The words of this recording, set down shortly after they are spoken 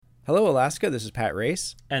Hello, Alaska. This is Pat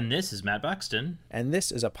Race, And this is Matt Buxton. and this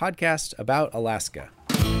is a podcast about Alaska.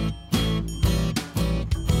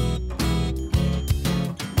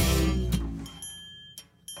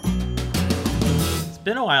 It's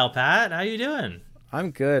been a while, Pat. How you doing?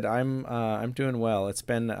 I'm good. I'm doing well. It's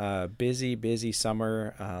been a busy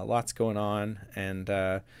summer. Lots going on, and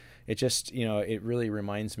it just it really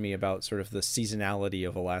reminds me about sort of the seasonality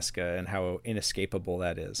of Alaska and how inescapable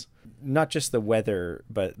that is. Not just the weather,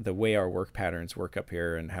 but the way our work patterns work up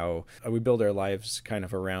here, and how we build our lives kind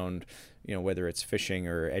of around whether it's fishing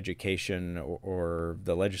or education or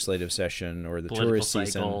the legislative session or the Political tourist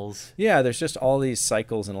cycles. season. Yeah, there's just all these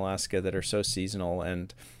cycles in Alaska that are so seasonal,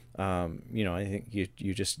 and I think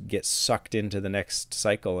you just get sucked into the next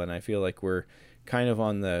cycle, and I feel like we're kind of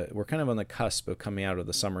on the cusp of coming out of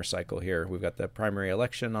the summer cycle here. We've got the primary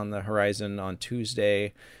election on the horizon on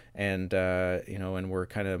Tuesday, and and we're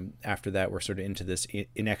kind of after that we're sort of into this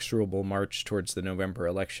inexorable march towards the November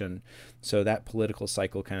election. So that political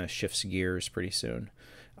cycle kind of shifts gears pretty soon.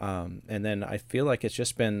 And then I feel like it's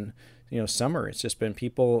just been summer. It's just been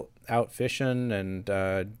people out fishing and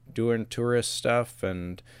doing tourist stuff,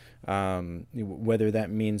 and whether that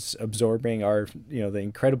means absorbing our the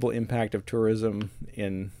incredible impact of tourism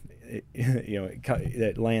in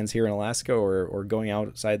that lands here in Alaska, or going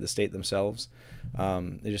outside the state themselves.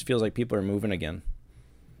 It just feels like people are moving again.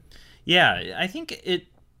 Yeah, I think it.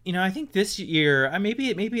 I think this year, maybe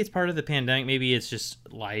it's part of the pandemic. Maybe it's just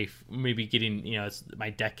life. Maybe getting it's my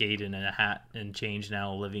decade and a hat and change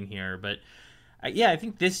now living here. But I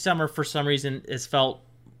think this summer for some reason has felt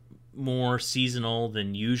more seasonal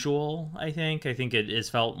than usual. I think it has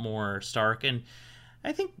felt more stark, and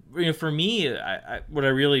I think for me, what I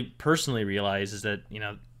really personally realize is that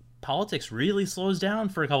politics really slows down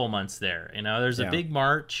for a couple months there. There's a big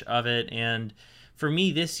march of it, and for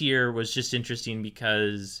me this year was just interesting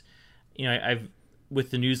because I've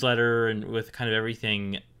with the newsletter and with kind of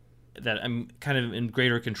everything that I'm kind of in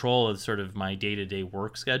greater control of sort of my day-to-day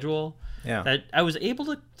work schedule. Yeah. That I was able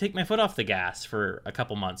to take my foot off the gas for a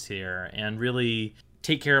couple months here and really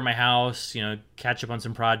take care of my house, catch up on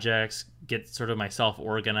some projects, get sort of myself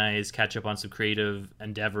organized, catch up on some creative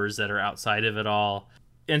endeavors that are outside of it all.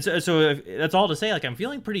 And so that's all to say, like, I'm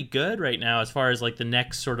feeling pretty good right now as far as like the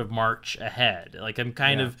next sort of march ahead. Like I'm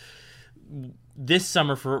kind of this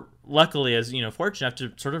summer luckily as fortunate enough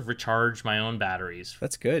to sort of recharge my own batteries.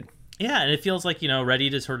 That's good. Yeah, and it feels like, ready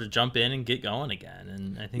to sort of jump in and get going again.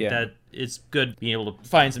 And I think that it's good being able to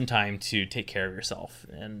find some time to take care of yourself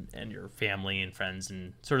and your family and friends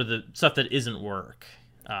and sort of the stuff that isn't work.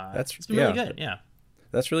 It's been really good, yeah.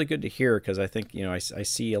 That's really good to hear, because I think, I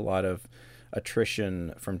see a lot of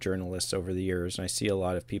attrition from journalists over the years, and I see a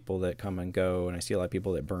lot of people that come and go, and I see a lot of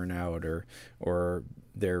people that burn out, or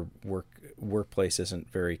their workplace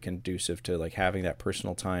isn't very conducive to like having that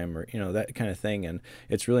personal time, or that kind of thing. And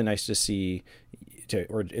it's really nice to see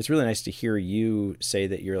it's really nice to hear you say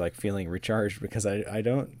that you're like feeling recharged, because I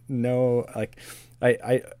don't know, like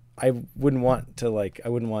I wouldn't want to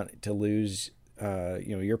lose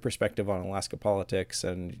your perspective on Alaska politics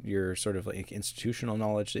and your sort of like institutional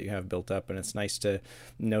knowledge that you have built up. And it's nice to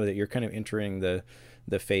know that you're kind of entering the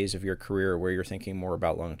phase of your career where you're thinking more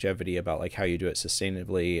about longevity, about like how you do it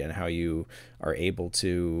sustainably and how you are able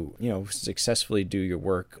to, successfully do your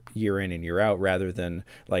work year in and year out, rather than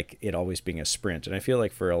like it always being a sprint. And I feel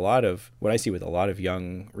like for a lot of what I see with a lot of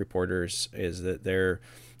young reporters is that they're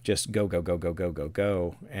just go,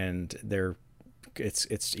 and it's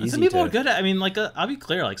easy. Some people are good at it. I mean, like, I'll be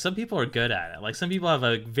clear, like some people are good at it. Like some people have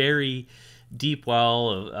a very deep well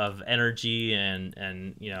of energy, and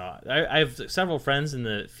I have several friends in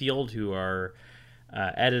the field who are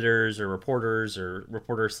editors or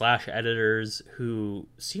reporters/editors who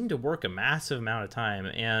seem to work a massive amount of time,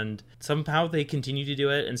 and somehow they continue to do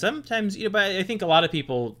it. And sometimes, but I think a lot of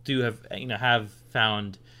people do have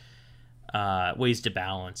found ways to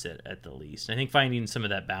balance it at the least. I think finding some of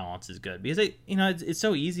that balance is good, because it's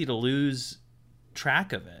so easy to lose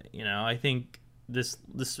track of it. I think this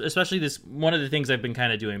especially this one of the things I've been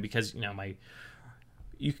kind of doing, because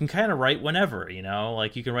you can kind of write whenever,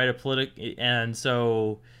 like you can write a and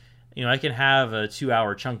so I can have a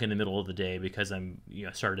 2-hour chunk in the middle of the day because I'm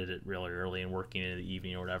started it really early and working in the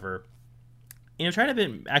evening or whatever. Trying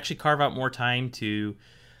to actually carve out more time to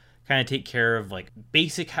kind of take care of like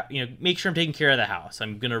basic, make sure I'm taking care of the house.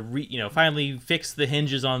 I'm going to, finally fix the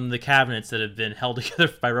hinges on the cabinets that have been held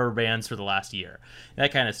together by rubber bands for the last year,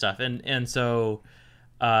 that kind of stuff. And so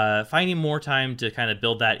finding more time to kind of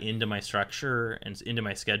build that into my structure and into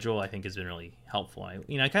my schedule, I think has been really helpful. I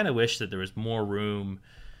kind of wish that there was more room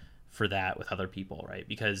for that with other people, right?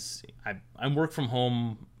 Because I work from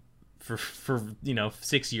home for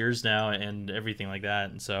 6 years now and everything like that.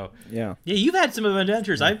 And so yeah, you've had some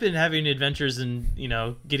adventures. I've been having adventures in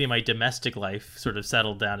getting my domestic life sort of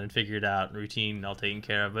settled down and figured out and routine all taken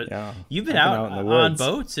care of. But you've been out on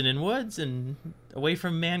boats and in woods and away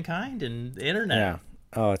from mankind and the internet. Yeah.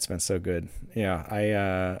 Oh, it's been so good.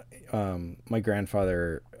 Yeah, my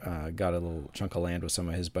grandfather got a little chunk of land with some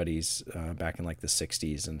of his buddies back in like the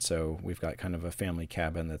 60s, and so we've got kind of a family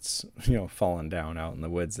cabin that's fallen down out in the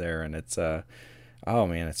woods there, and it's oh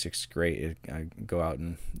man, it's just great. I go out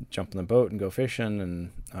and jump in the boat and go fishing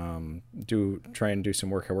and try and do some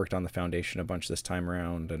work. I worked on the foundation a bunch this time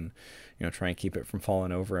around, and try and keep it from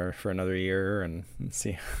falling over for another year, and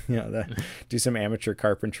see do some amateur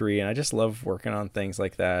carpentry. And I just love working on things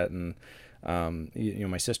like that. And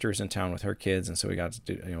my sister's in town with her kids, and so we got to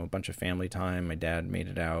do a bunch of family time. My dad made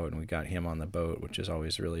it out, and we got him on the boat, which is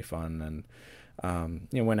always really fun. And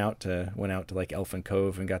went out to like Elfin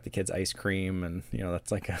Cove and got the kids ice cream, and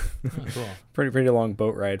that's like a cool. pretty long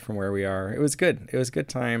boat ride from where we are. It was good. It was a good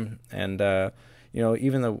time. And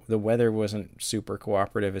even though the weather wasn't super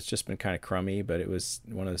cooperative, it's just been kind of crummy, but it was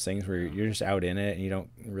one of those things where you're just out in it and you don't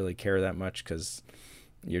really care that much because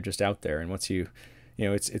you're just out there. And once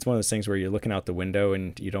it's one of those things where you're looking out the window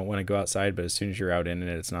and you don't want to go outside, but as soon as you're out in it,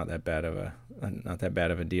 it's not that bad of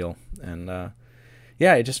a deal. And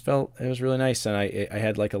it just felt, it was really nice. And I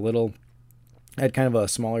had I had kind of a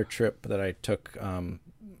smaller trip that I took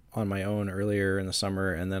on my own earlier in the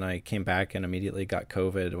summer, and then I came back and immediately got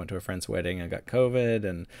COVID. I went to a friend's wedding, I got COVID,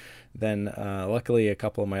 and then luckily a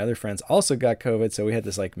couple of my other friends also got COVID, so we had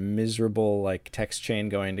this like miserable like text chain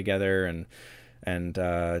going together, and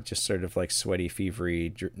just sort of like sweaty,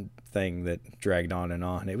 fevery thing that dragged on and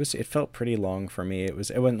on. It felt pretty long for me. It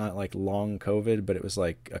wasn't not like long COVID, but it was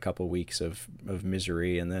like a couple of weeks of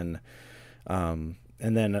misery, and then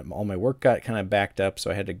all my work got kind of backed up,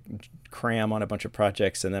 so I had to cram on a bunch of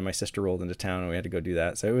projects, and then my sister rolled into town and we had to go do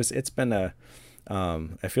that. So it's been I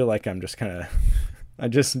feel like I'm just kind of I'm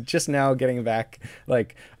just now getting back,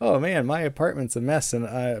 like, oh man, my apartment's a mess,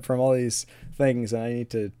 and from all these things, and I need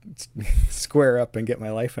to square up and get my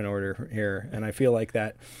life in order here. And I feel like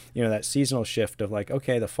that, that seasonal shift of like,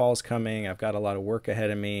 okay, the fall's coming, I've got a lot of work ahead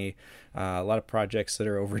of me, a lot of projects that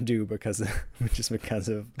are overdue because of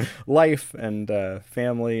life and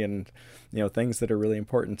family and things that are really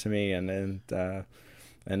important to me, and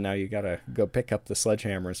now you gotta go pick up the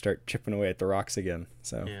sledgehammer and start chipping away at the rocks again.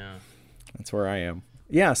 So that's where I am.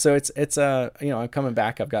 Yeah, so it's I'm coming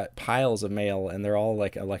back. I've got piles of mail, and they're all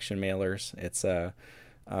like election mailers. It's I've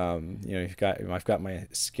got my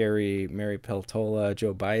scary Mary Peltola,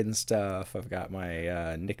 Joe Biden stuff. I've got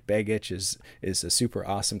my Nick Begich is a super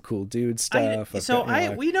awesome cool dude stuff.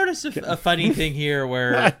 We noticed a funny thing here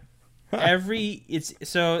where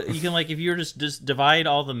so you can, like, if you were just divide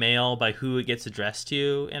all the mail by who it gets addressed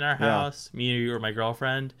to in our house, me or my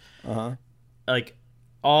girlfriend, like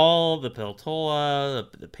all the Peltola,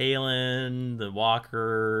 the Palin, the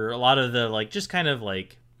Walker, a lot of the like just kind of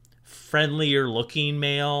like friendlier looking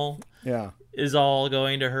mail is all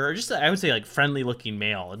going to her. Just, I would say, like, friendly looking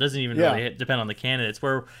mail. It doesn't even really depend on the candidates,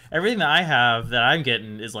 where everything that I have that I'm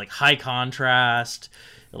getting is like high contrast,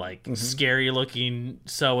 like scary looking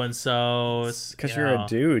so-and-so. Because you're a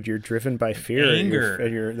dude. You're driven by fear. Anger.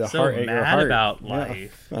 You're the so heart, mad your heart. about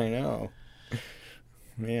life. I know.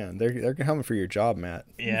 Man, they're coming for your job, Matt.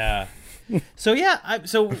 Yeah. So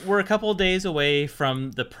we're a couple of days away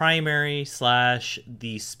from the primary /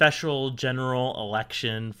 the special general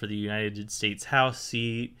election for the United States House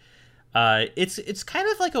seat. It's kind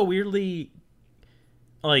of like a weirdly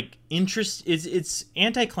like it's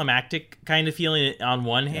anticlimactic kind of feeling on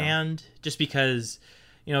one hand, just because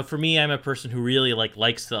for me, I'm a person who really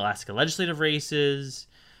likes the Alaska legislative races,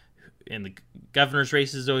 and the governor's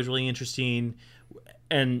race is always really interesting.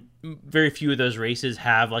 And very few of those races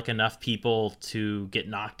have like enough people to get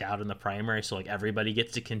knocked out in the primary, so like everybody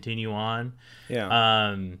gets to continue on.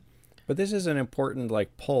 Yeah. But this is an important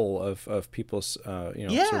like poll of people's sort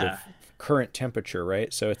of current temperature,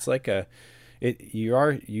 right? So it's like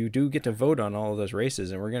you do get to vote on all of those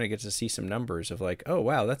races, and we're going to get to see some numbers of like, oh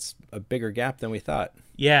wow, that's a bigger gap than we thought.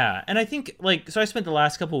 Yeah, and I think so I spent the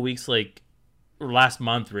last couple of weeks or last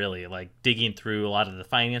month really like digging through a lot of the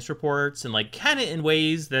finance reports, and like kind of in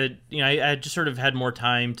ways that I just sort of had more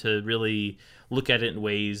time to really look at it in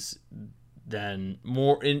ways than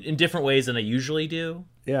in different ways than I usually do.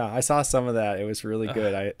 Yeah, I saw some of that. It was really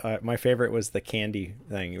good. My favorite was the candy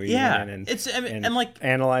thing. Where you went in and like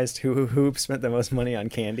analyzed who spent the most money on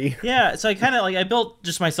candy. Yeah, so I kind of I built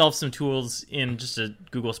just myself some tools in just a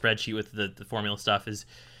Google spreadsheet with the formula stuff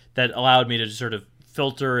that allowed me to just sort of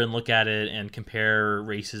filter and look at it and compare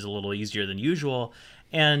races a little easier than usual.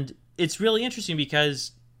 And it's really interesting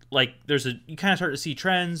because like you kind of start to see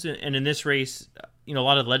trends, and in this race, a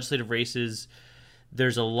lot of legislative races,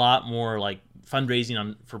 there's a lot more like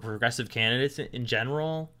fundraising for progressive candidates in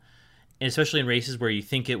general, and especially in races where you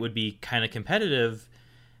think it would be kind of competitive.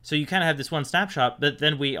 So you kind of have this one snapshot, but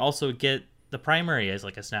then we also get the primary as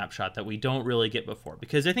like a snapshot that we don't really get before,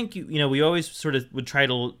 because I think we always sort of would try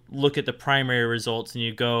to look at the primary results and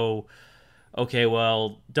you go, okay,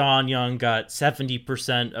 well, Don Young got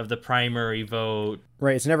 70% of the primary vote.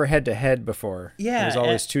 Right, it's never head to head before. Yeah, there's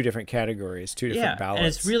always two different categories, two different ballots, and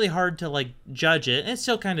it's really hard to like judge it, and it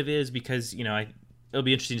still kind of is, because it'll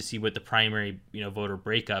be interesting to see what the primary voter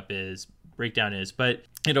breakdown is, but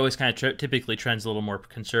it always kind of typically trends a little more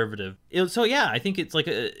conservative. So yeah, I think it's like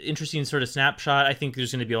an interesting sort of snapshot. I think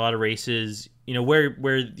there's going to be a lot of races,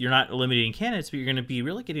 where you're not eliminating candidates, but you're going to be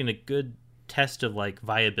really getting a good test of like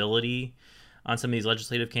viability on some of these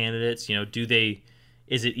legislative candidates.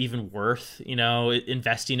 Is it even worth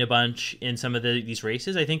investing a bunch in some of these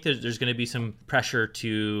races? I think there's going to be some pressure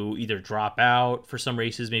to either drop out for some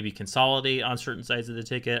races, maybe consolidate on certain sides of the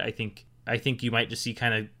ticket. I think you might just see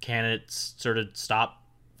kind of candidates sort of stop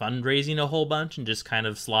fundraising a whole bunch and just kind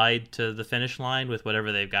of slide to the finish line with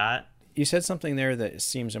whatever they've got. You said something there that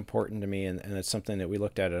seems important to me, and it's something that we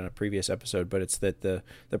looked at in a previous episode, but it's that the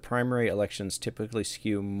primary elections typically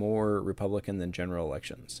skew more Republican than general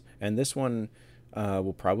elections. And this one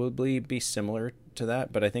will probably be similar to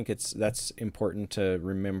that, but I think that's important to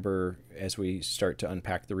remember as we start to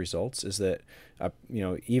unpack the results, is that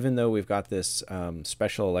even though we've got this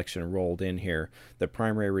special election rolled in here, the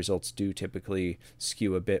primary results do typically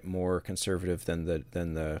skew a bit more conservative than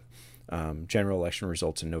the general election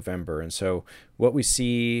results in November. And so what we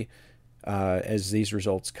see as these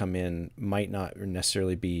results come in might not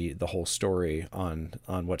necessarily be the whole story on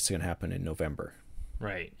what's going to happen in November.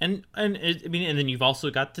 Right. And then you've also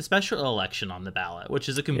got the special election on the ballot, which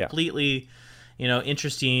is a completely,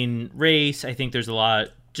 interesting race. I think there's a lot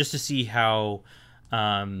just to see how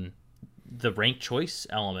the ranked choice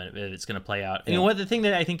element of it's going to play out. Yeah. The thing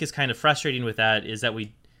that I think is kind of frustrating with that is that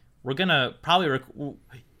we're going to probably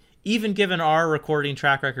even given our recording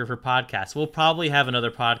track record for podcasts, we'll probably have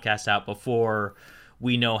another podcast out before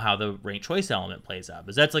we know how the ranked choice element plays out.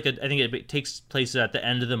 Because that's I think it takes place at the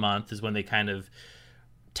end of the month is when they kind of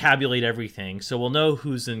tabulate everything. So we'll know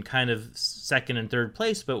who's in kind of second and third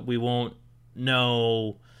place, but we won't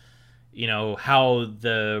know, how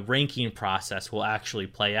the ranking process will actually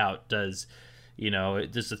play out. Does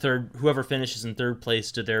whoever finishes in third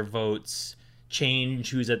place, do their votes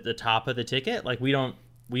change who's at the top of the ticket? Like we don't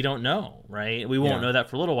know, right? We won't know that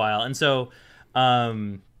for a little while. And so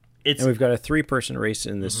and we've got a 3-person race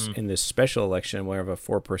in this special election. We'll have a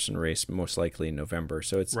 4-person race most likely in November.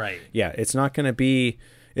 So it's right. Yeah, it's not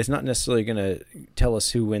necessarily going to tell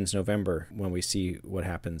us who wins November when we see what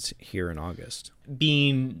happens here in August.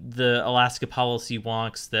 Being the Alaska policy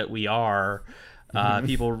wonks that we are,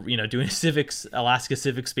 people, doing Alaska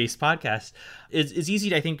civics-based podcast, it's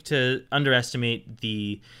easy, I think, to underestimate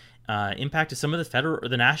the impact of some of the federal or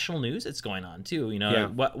the national news that's going on too.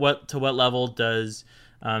 What to what level does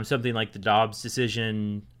something like the Dobbs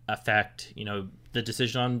decision affect, the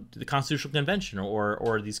decision on the Constitutional Convention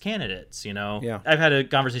or these candidates, I've had a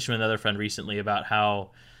conversation with another friend recently about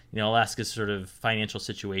how, Alaska's sort of financial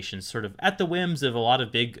situation sort of at the whims of a lot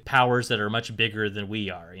of big powers that are much bigger than we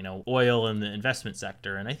are, oil and the investment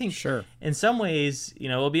sector. And I think in some ways,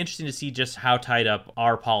 it'll be interesting to see just how tied up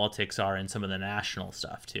our politics are in some of the national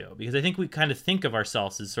stuff too, because I think we kind of think of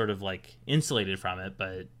ourselves as sort of like insulated from it,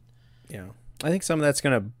 but yeah. I think some of that's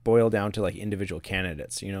going to boil down to like individual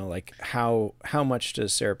candidates, like how much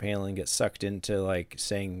does Sarah Palin get sucked into like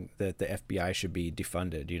saying that the FBI should be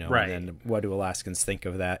defunded, right. And then what do Alaskans think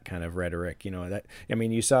of that kind of rhetoric, that,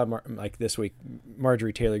 you saw like this week,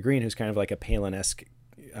 Marjorie Taylor Greene, who's kind of like a Palin-esque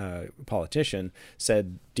politician,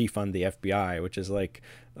 said defund the FBI, which is like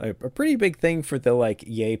a pretty big thing for the like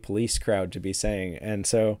yay police crowd to be saying. And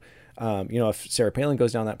so if Sarah Palin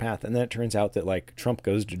goes down that path and then it turns out that like Trump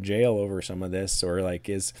goes to jail over some of this or like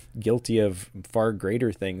is guilty of far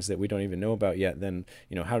greater things that we don't even know about yet, then,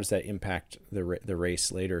 how does that impact the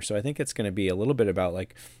race later? So I think it's going to be a little bit about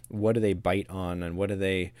like, what do they bite on and what do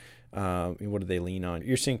they lean on?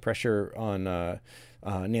 You're seeing pressure on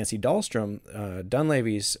Nancy Dahlstrom,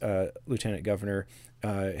 Dunleavy's lieutenant governor,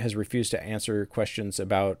 has refused to answer questions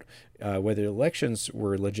about whether elections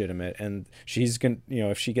were legitimate, and she's going,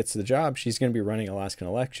 if she gets the job, she's going to be running Alaskan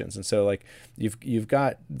elections. And so like you've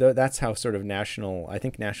got that's how sort of I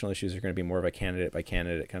think national issues are going to be more of a candidate by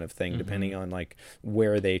candidate kind of thing, depending on like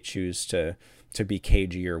where they choose to to be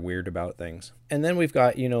cagey or weird about things. And then we've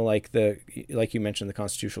got, like you mentioned, the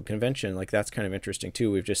Constitutional Convention. Like, that's kind of interesting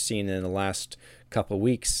too. We've just seen in the last couple of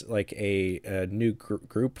weeks, like a new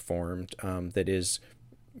group formed that is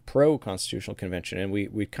pro Constitutional Convention, and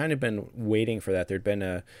we've kind of been waiting for that. There'd been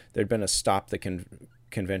a stop the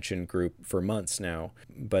convention group for months now,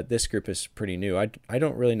 but this group is pretty new. I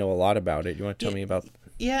don't really know a lot about it. You want to tell me about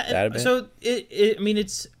that a bit? So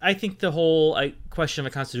I think the whole question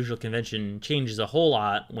of a constitutional convention changes a whole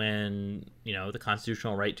lot when the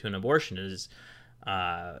constitutional right to an abortion is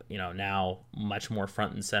now much more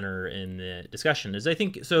front and center in the discussion. I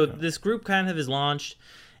think so. This group kind of is launched,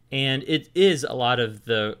 and it is a lot of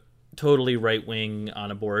the totally right wing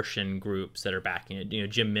on abortion groups that are backing it.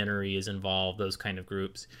 Jim Minery is involved, those kind of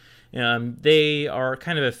groups. They are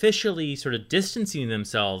kind of officially sort of distancing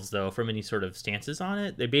themselves, though, from any sort of stances on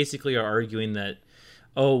it. They basically are arguing that,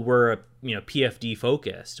 we're PFD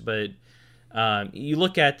focused, but you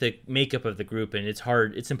look at the makeup of the group, and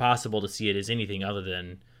it's impossible to see it as anything other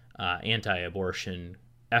than anti-abortion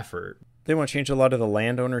effort. They want to change a lot of the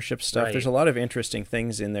land ownership stuff. Right. There's a lot of interesting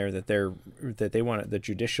things in there that they want. The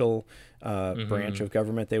judicial branch of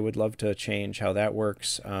government, they would love to change how that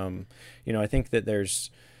works. I think that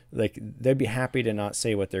they'd be happy to not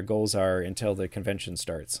say what their goals are until the convention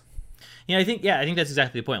starts. I think that's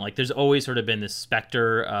exactly the point. Like, there's always sort of been this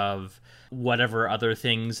specter of whatever other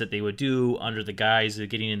things that they would do under the guise of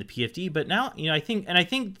getting in the PFD. But now, I think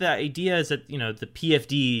the idea is that, the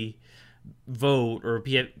PFD vote or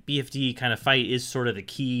PFD kind of fight is sort of the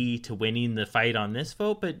key to winning the fight on this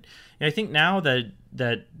vote. But I think now that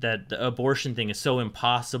the abortion thing is so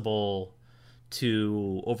impossible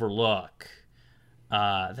to overlook,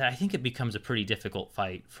 that I think it becomes a pretty difficult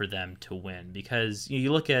fight for them to win, because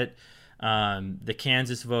you look at the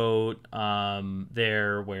Kansas vote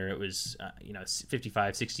there, where it was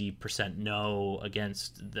 55-60% no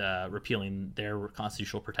against the repealing their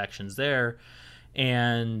constitutional protections there.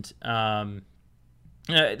 And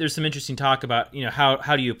there's some interesting talk about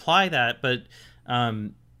how do you apply that, but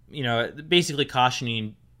basically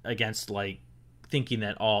cautioning against thinking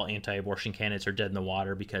that all anti-abortion candidates are dead in the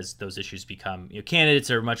water, because those issues become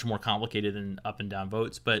candidates are much more complicated than up and down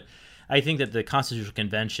votes. But I think that the Constitutional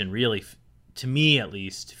Convention really, to me at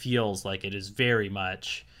least, feels like it is very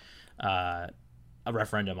much a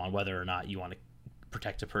referendum on whether or not you want to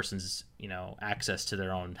protect a person's access to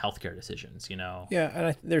their own healthcare decisions. Yeah,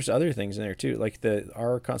 and there's other things in there too. Like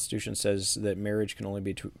our Constitution says that marriage can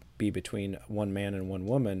only be between one man and one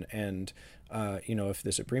woman, and if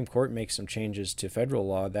the Supreme Court makes some changes to federal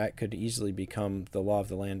law, that could easily become the law of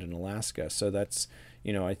the land in Alaska. So that's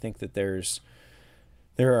I think that there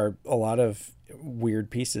are a lot of weird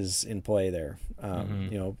pieces in play there.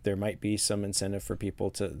 There might be some incentive for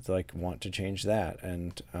people to want to change that,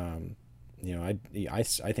 and I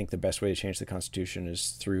think the best way to change the Constitution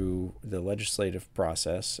is through the legislative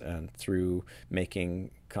process and through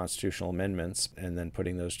making constitutional amendments and then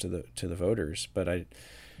putting those to the voters. But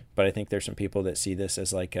I think there's some people that see this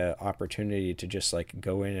as a opportunity to just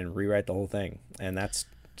go in and rewrite the whole thing, and that's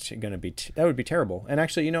going to be that would be terrible. And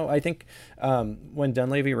actually, I think when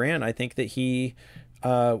Dunleavy ran, I think that he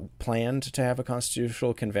planned to have a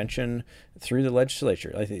constitutional convention through the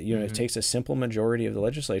legislature. It takes a simple majority of the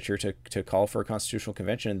legislature to call for a constitutional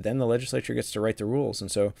convention, and then the legislature gets to write the rules. And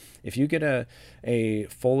so if you get a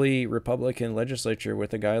fully Republican legislature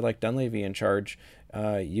with a guy like Dunleavy in charge,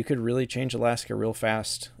 you could really change Alaska real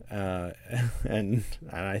fast, and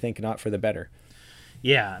I think not for the better.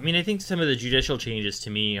 Yeah, I think some of the judicial changes to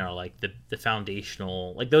me are the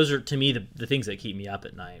foundational, those are to me the things that keep me up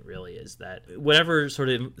at night, really, is that whatever sort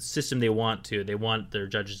of system they want their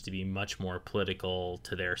judges to be much more political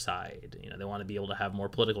to their side. They want to be able to have more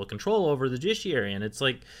political control over the judiciary, and it's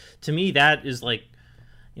to me that is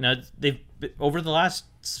they've over the last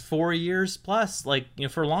 4 years plus,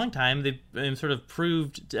 for a long time, they've sort of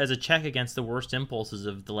proved as a check against the worst impulses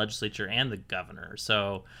of the legislature and the governor.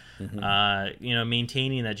 So,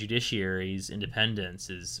 maintaining that judiciary's independence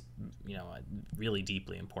is, really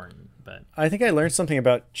deeply important. But I think I learned something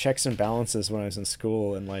about checks and balances when I was in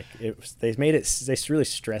school, and they really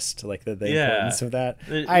stressed the importance of that.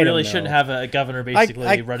 I really shouldn't have a governor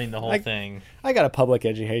basically running the whole thing. I got a public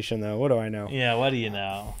education though. What do I know? Yeah, what do you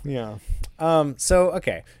know? Yeah. So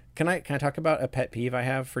okay, can I talk about a pet peeve I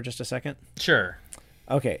have for just a second? Sure.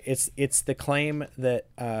 Okay, it's the claim that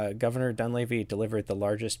Governor Dunleavy delivered the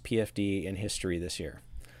largest PFD in history this year,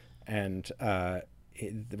 and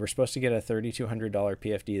we're supposed to get a $3,200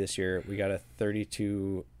 PFD this year. We got a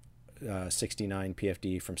 $3,269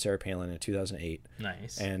 PFD from Sarah Palin in 2008.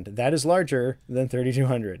 Nice. And that is larger than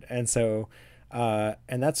 $3,200, and so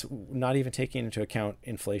And that's not even taking into account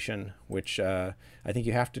inflation, which I think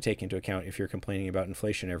you have to take into account if you're complaining about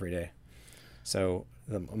inflation every day. So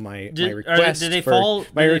my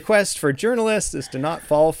request for journalists is to not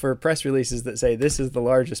fall for press releases that say this is the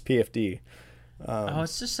largest PFD.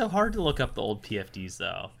 It's just so hard to look up the old PFDs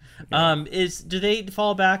though. Yeah. Do they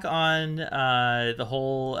fall back on the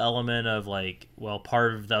whole element of like, well,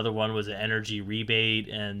 part of the other one was an energy rebate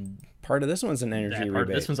and part of this one's an energy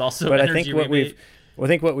rebate. This one's also an energy rebate. I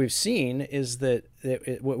think what we've seen is that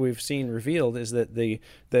what we've seen revealed is that the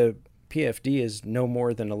PFD is no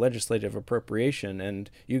more than a legislative appropriation,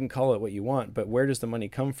 and you can call it what you want, but where does the money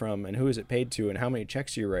come from, and who is it paid to, and how many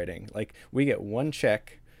checks you're writing? Like, we get one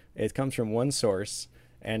check, it comes from one source,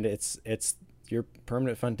 and it's your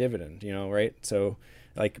permanent fund dividend, right? So,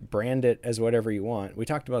 like, brand it as whatever you want. We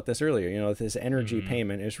talked about this earlier. This energy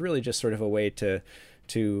payment is really just sort of a way to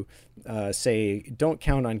say, don't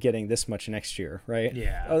count on getting this much next year, right?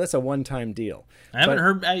 Yeah. Oh, that's a one-time deal. I haven't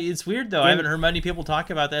heard. It's weird though. I haven't heard many people talk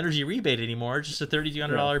about the energy rebate anymore. It's just a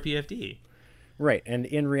 $3,200 PFD. Right, and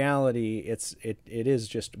in reality, it is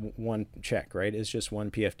just one check, right? It's just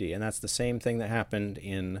one PFD, and that's the same thing that happened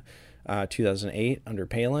in 2008 under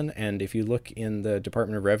Palin. And if you look in the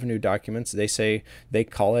Department of Revenue documents, they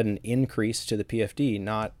call it an increase to the PFD,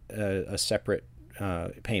 not a separate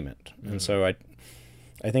payment. Mm-hmm. And so I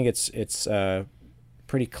think it's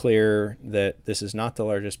pretty clear that this is not the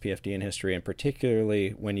largest PFD in history, and particularly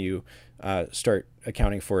when you start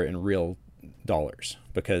accounting for it in real dollars,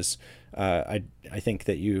 because I think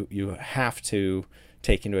that you have to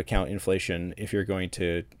take into account inflation if you're going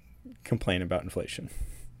to complain about inflation.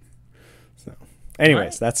 So,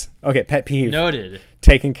 anyways, that's okay. Pet peeve noted,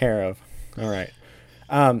 taken care of. All right.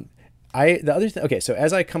 Okay. So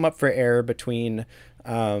as I come up for air between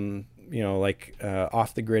off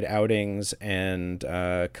the grid outings and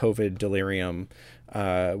COVID delirium,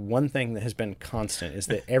 one thing that has been constant is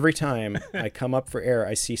that every time I come up for air,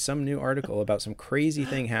 I see some new article about some crazy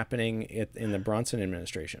thing happening in the Bronson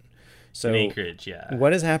administration. So in Anchorage, yeah.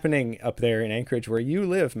 What is happening up there in Anchorage where you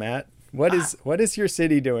live, Matt? What is your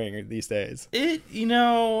city doing these days? It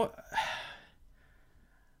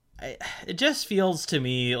just feels to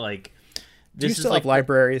me like this. Do you still have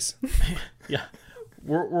libraries? Yeah.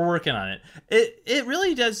 We're working on it. It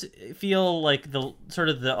really does feel like the sort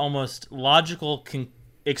of the almost logical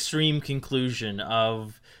extreme conclusion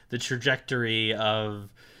of the trajectory of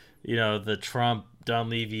the Trump,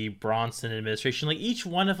 Dunleavy, Bronson administration. Like, each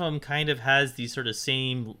one of them kind of has these sort of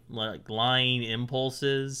same like lying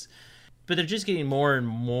impulses, but they're just getting more and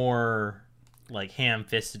more like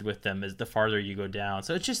ham-fisted with them as the farther you go down.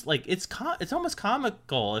 So it's just like it's almost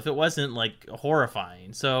comical if it wasn't like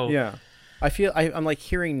horrifying. So yeah. I feel I'm like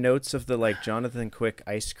hearing notes of the like Jonathan Quick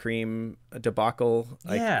ice cream debacle,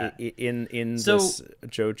 like in this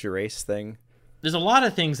Joe Gerace thing. There's a lot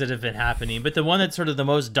of things that have been happening, but the one that's sort of the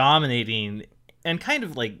most dominating and kind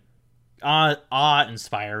of like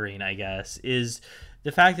awe-inspiring, I guess, is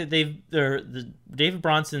the fact that the David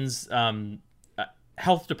Bronson's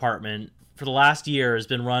health department for the last year has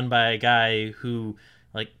been run by a guy who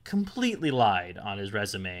like completely lied on his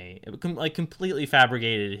resume, like completely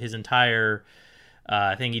fabricated his entire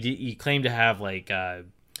thing. He claimed to have like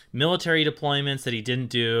military deployments that he didn't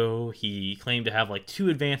do. He claimed to have like 2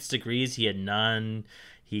 advanced degrees. He had none.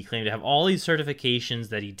 He claimed to have all these certifications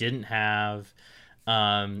that he didn't have.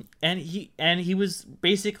 And he was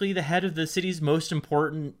basically the head of the city's most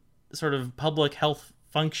important sort of public health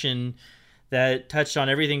function that touched on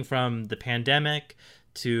everything from the pandemic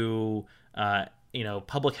to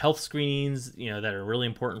public health screenings, that are really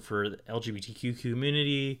important for the LGBTQ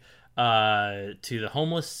community, to the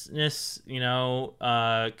homelessness,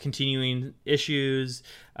 continuing issues.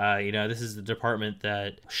 This is the department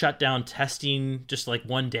that shut down testing just like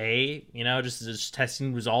one day, just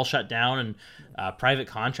testing was all shut down, and private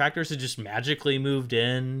contractors had just magically moved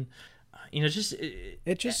in.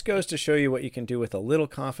 It just goes to show you what you can do with a little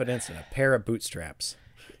confidence and a pair of bootstraps.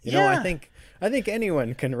 I think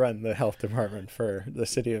anyone can run the health department for the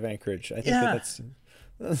city of Anchorage. I think that's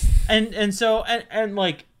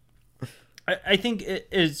I think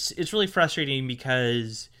it's really frustrating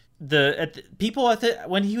because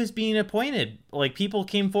when he was being appointed, like, people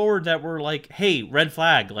came forward that were like, "Hey, red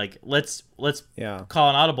flag! Like, let's call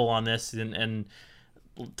an audible on this and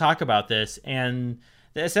talk about this." And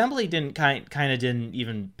the assembly didn't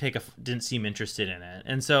didn't seem interested in it.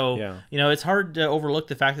 And so, it's hard to overlook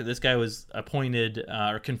the fact that this guy was appointed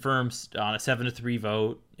or confirmed on a 7-3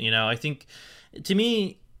 vote. I think, to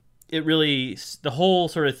me, it really, the whole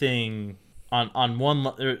sort of thing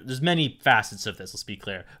on there's many facets of this, let's be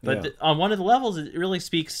clear, but Yeah. on one of the levels it really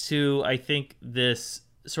speaks to, I think, this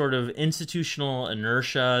sort of institutional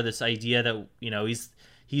inertia, this idea that, you know, he's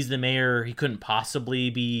the mayor, he couldn't possibly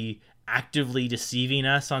be actively deceiving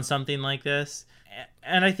us on something like this.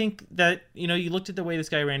 And I think that, you know, you looked at the way this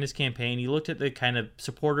guy ran his campaign, you looked at the kind of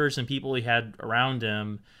supporters and people he had around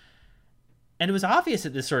him, and it was obvious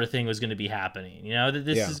that this sort of thing was going to be happening. You know, that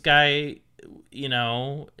this guy, you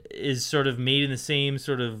know, is sort of made in the same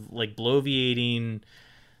sort of like bloviating,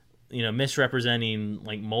 you know, misrepresenting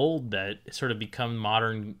like mold that sort of become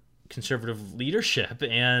modern conservative leadership.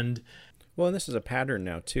 And Well, and this is a pattern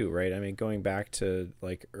now too, right? I mean, going back to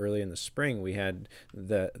like early in the spring, we had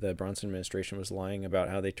the Bronson administration was lying about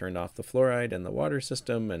how they turned off the fluoride and the water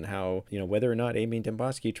system, and how, you know, whether or not Amy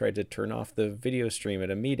Demboski tried to turn off the video stream at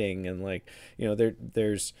a meeting, and like, you know,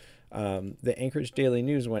 there's the Anchorage Daily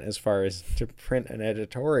News went as far as to print an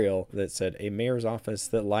editorial that said a mayor's office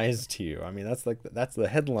that lies to you. I mean, that's the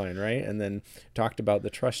headline, right? And then talked about the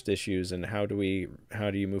trust issues and how do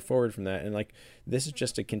you move forward from that? And like, this is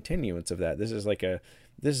just a continuance of that. This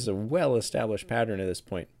is a well-established pattern at this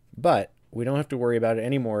point, but we don't have to worry about it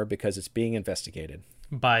anymore because it's being investigated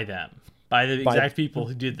by them, by the exact people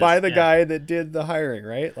who did this, by the guy that did the hiring,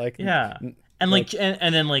 right? Like, yeah. And like,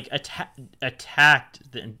 and then like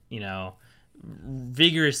attacked the, you know,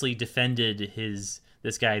 vigorously defended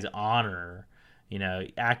this guy's honor, you know,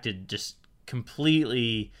 acted just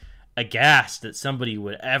completely aghast that somebody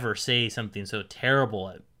would ever say something so terrible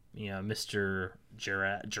at, you know, Mr.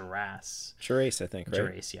 Gerace, I think, right?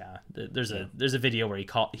 Gerace, yeah. There's a video where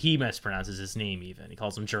he mispronounces his name even. He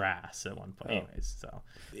calls him Gerace at one point. Anyways, so.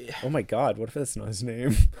 Oh my God, what if that's not his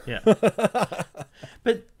name? Yeah.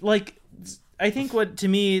 But like, I think what, to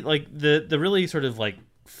me, like the really sort of like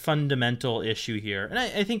fundamental issue here, and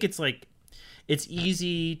I think it's like, it's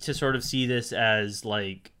easy to sort of see this as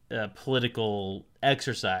like a political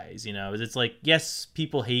exercise, you know, it's like, yes,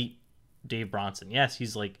 people hate Dave Bronson. Yes,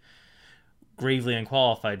 he's like gravely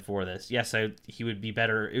unqualified for this. Yes, he would be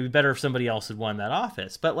better. It would be better if somebody else had won that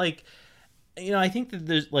office. But like, you know, I think that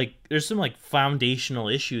there's some like foundational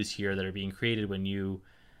issues here that are being created when you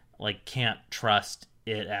like can't trust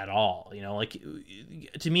it at all. You know, like,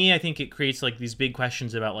 to me, I think it creates like these big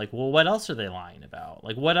questions about like, well, what else are they lying about?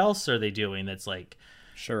 Like, what else are they doing that's like,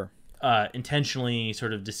 sure, intentionally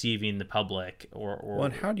sort of deceiving the public, or well,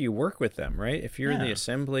 and how do you work with them, right? If you're in the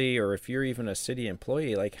assembly, or if you're even a city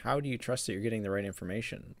employee, like, how do you trust that you're getting the right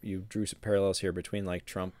information? You drew some parallels here between like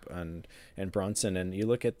Trump and Bronson, and you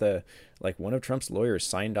look at one of Trump's lawyers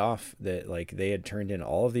signed off that like they had turned in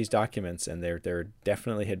all of these documents, and there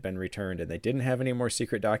definitely had been returned, and they didn't have any more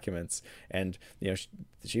secret documents, and you know,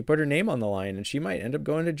 she put her name on the line, and she might end up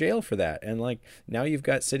going to jail for that. And like, now you've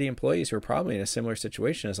got city employees who are probably in a similar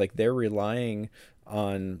situation. It's like they're relying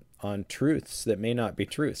on truths that may not be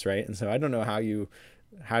truths, right? And so I don't know how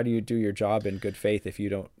do you do your job in good faith if you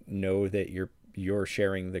don't know that you're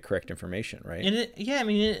sharing the correct information, right? And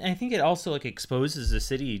I think it also like exposes the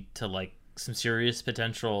city to like some serious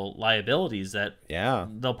potential liabilities that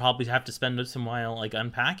they'll probably have to spend some while like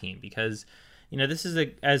unpacking, because, you know, this is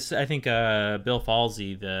as I think Bill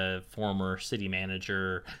Falsey, the former city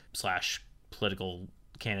manager / political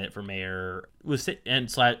candidate for mayor, was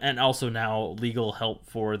and also now legal help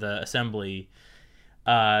for the assembly,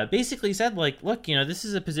 basically said, like, look, you know, this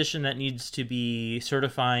is a position that needs to be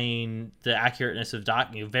certifying the accurateness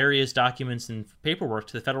of various documents and paperwork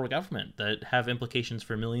to the federal government that have implications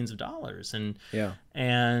for millions of dollars.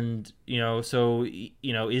 And you know, so,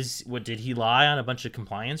 you know, did he lie on a bunch of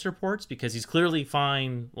compliance reports? Because he's clearly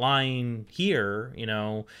fine lying here. You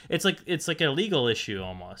know, it's like a legal issue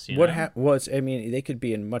almost. You know? I mean, they could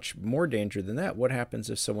be in much more danger than that. What happens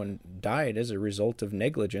if someone died as a result of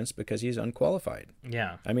negligence because he's unqualified?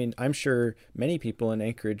 Yeah. I mean, I'm sure many people in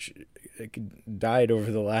Anchorage died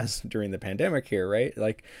during the pandemic here, right?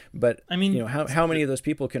 Like, but I mean, you know, how many of those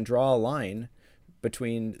people can draw a line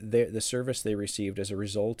between the service they received as a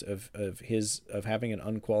result of having an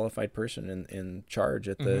unqualified person in charge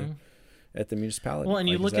at the municipality? Well, and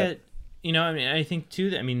you look at, you know, I mean, I think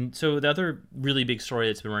too that, I mean, so the other really big story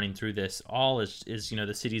that's been running through this all is you know,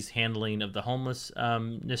 the city's handling of the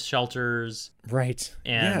homelessness shelters. Right.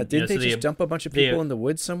 And didn't they just dump a bunch of people in the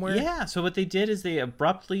woods somewhere? Yeah. So what they did is they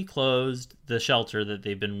abruptly closed the shelter that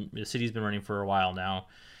the city's been running for a while now.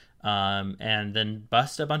 And then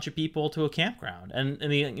bust a bunch of people to a campground, and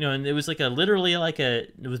it was literally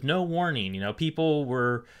it was no warning. You know, people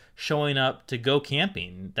were showing up to go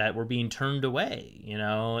camping that were being turned away. You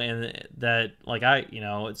know, and that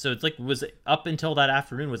so it's like was up until that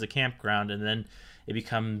afternoon was a campground, and then it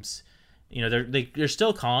becomes You know, they're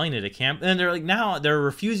still calling it a camp, and they're like, now they're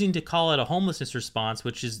refusing to call it a homelessness response,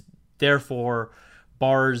 which is therefore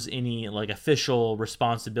bars any like official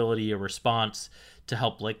responsibility or response to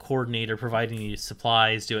help like coordinate or provide any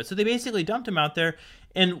supplies to it. So they basically dumped him out there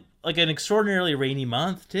in like an extraordinarily rainy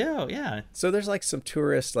month too. Yeah. So there's like some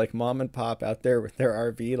tourists, like mom and pop, out there with their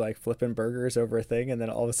RV, like flipping burgers over a thing, and then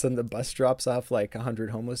all of a sudden the bus drops off like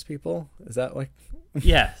 100 homeless people. Is that like?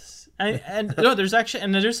 Yes. And no, there's actually,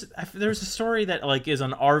 and there's a story that like is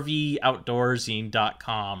on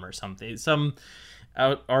RVOutdoorsing.com or something, some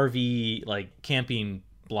RV like camping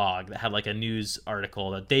blog that had like a news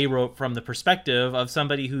article that they wrote from the perspective of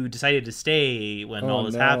somebody who decided to stay when all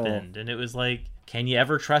this happened, and it was like, can you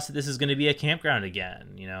ever trust that this is going to be a campground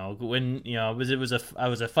again? You know, when you know it was a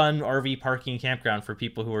fun RV parking campground for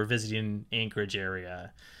people who were visiting Anchorage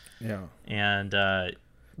area. Yeah. And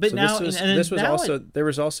but so now there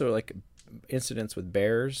was also like incidents with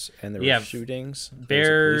bears, and there were shootings.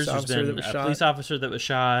 Bears. There's been a police officer that was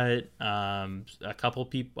shot. A couple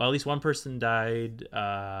people, at least one person died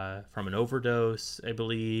from an overdose, I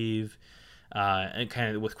believe. And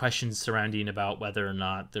kind of with questions surrounding about whether or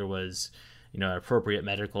not there was, you know, appropriate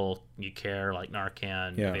medical care like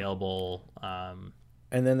Narcan available. And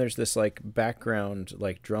then there's this like background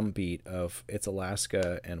like drum beat of It's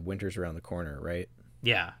Alaska and Winter's Around the Corner, right?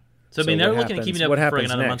 Yeah. So I mean, they're looking at keeping up for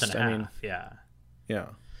another month and a half. Yeah. Yeah.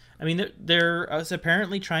 I mean, they're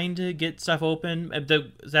apparently trying to get stuff open.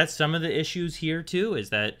 That's some of the issues here too. Is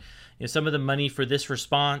that, you know, some of the money for this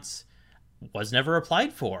response was never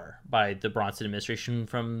applied for by the Bronson administration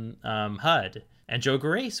from HUD, and Joe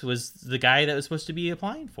Gerace was the guy that was supposed to be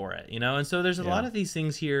applying for it. You know, and so there's a lot of these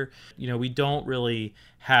things here. You know, we don't really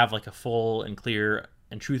have like a full and clear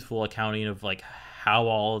and truthful accounting of like how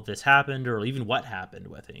all of this happened, or even what happened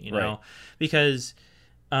with it, you know, because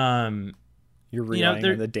you're relying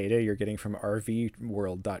on the data you're getting from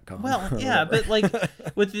RVworld.com. Well, yeah, but like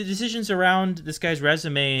with the decisions around this guy's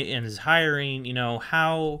resume and his hiring, you know,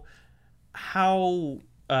 how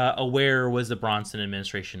aware was the Bronson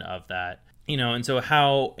administration of that? You know, and so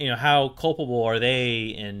how culpable are they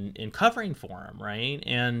in covering for him, right?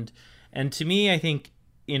 And to me, I think,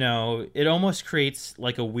 you know, it almost creates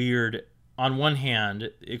like a weird, on one hand,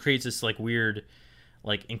 it creates this like weird,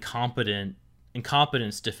 like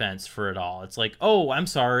incompetence defense for it all. It's like, oh, I'm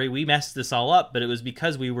sorry, we messed this all up, but it was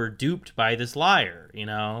because we were duped by this liar, you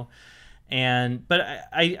know? But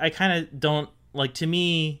I kind of don't, like, to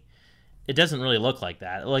me, it doesn't really look like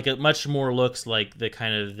that. Like, it much more looks like the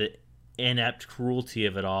kind of the inept cruelty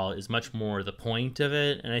of it all is much more the point of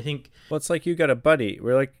it. And I think, well, it's like you got a buddy.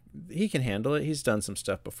 We're like, he can handle it. He's done some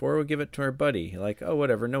stuff before. We'll give it to our buddy. Like, oh,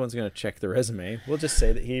 whatever. No one's going to check the resume. We'll just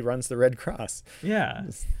say that he runs the Red Cross. Yeah.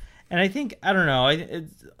 And I think, I don't know,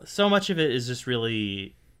 so much of it is just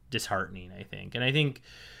really disheartening, I think. And I think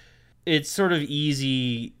it's sort of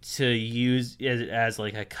easy to use as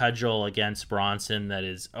like a cudgel against Bronson that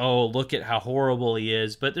is, oh, look at how horrible he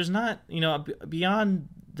is. But there's not, you know, beyond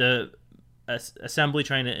the assembly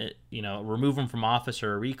trying to, you know, remove him from office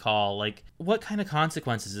or a recall, like, what kind of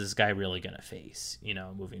consequences is this guy really going to face, you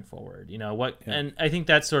know, moving forward? You know, and I think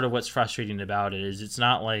that's sort of what's frustrating about it, is it's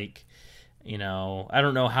not like, you know, I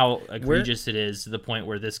don't know how egregious it is to the point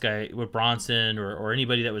where this guy with Bronson or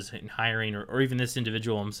anybody that was hiring or even this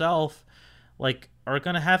individual himself, like, are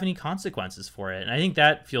going to have any consequences for it. And I think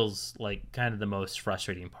that feels like kind of the most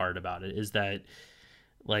frustrating part about it, is that,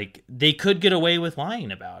 like, they could get away with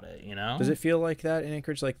lying about it, you know? Does it feel like that in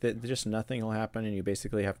Anchorage? Like that just nothing will happen and you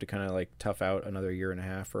basically have to kind of like tough out another year and a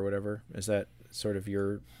half or whatever? Is that sort of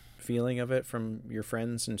your feeling of it from your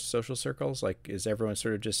friends and social circles? Like, is everyone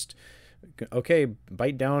sort of just, okay,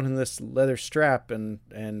 bite down in this leather strap and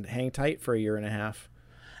hang tight for a year and a half?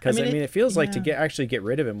 Because I mean, it feels like to actually get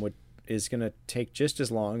rid of him is going to take just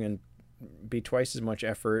as long and be twice as much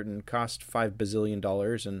effort and cost $5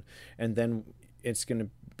 bazillion, and then it's going to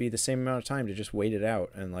be the same amount of time to just wait it out.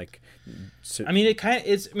 And like, so, I mean,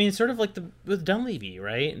 it's sort of like with Dunleavy,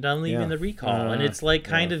 right? Dunleavy and the recall, and it's like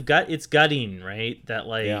kind of it's gutting, right? That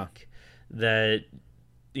like that,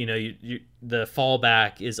 you know, the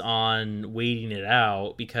fallback is on waiting it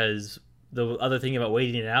out, because the other thing about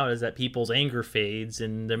waiting it out is that people's anger fades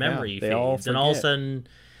and their memory fades, and all of a sudden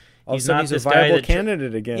he's a viable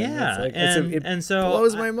candidate again. Yeah, and so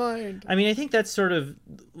blows my mind. I mean, I think that's sort of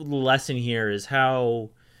the lesson here, is how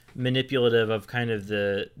manipulative of kind of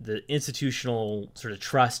the institutional sort of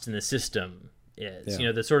trust in the system is. You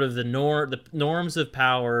know, the sort of the norms of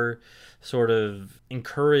power sort of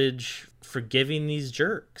encourage forgiving these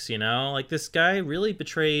jerks. You know, like, this guy really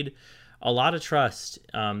betrayed a lot of trust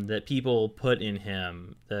that people put in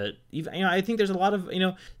him. That even, I think there's a lot of,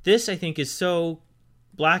 this I think is so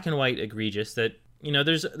black and white egregious that,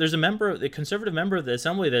 there's a conservative member of the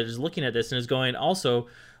assembly that is looking at this and is going, also,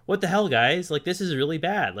 what the hell, guys? Like, this is really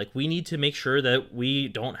bad. Like, we need to make sure that we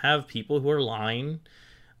don't have people who are lying,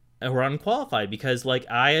 who are unqualified, because, like,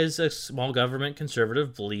 I, as a small government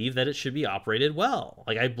conservative, believe that it should be operated well.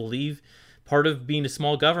 Like, I believe part of being a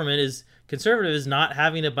small government is conservative is not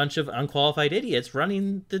having a bunch of unqualified idiots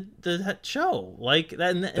running the show like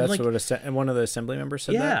that. And that's like, what one of the assembly members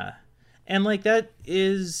said. Yeah, and like that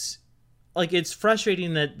is like, it's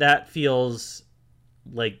frustrating that feels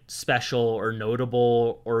like special or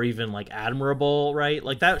notable or even like admirable, right?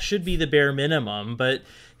 Like, that should be the bare minimum, but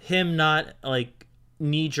him not like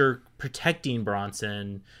knee-jerk protecting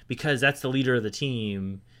Bronson because that's the leader of the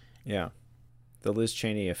team. Yeah, the Liz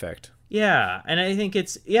Cheney effect. Yeah, and I think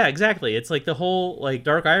exactly. It's like the whole like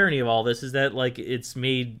dark irony of all this is that like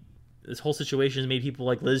this whole situation has made people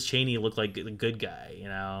like Liz Cheney look like the good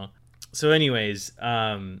guy. So anyways,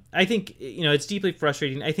 I think, it's deeply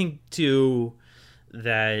frustrating. I think too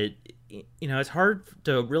that, it's hard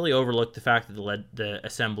to really overlook the fact that the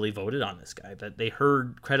assembly voted on this guy, that they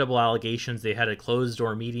heard credible allegations, they had a closed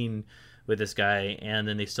door meeting with this guy, and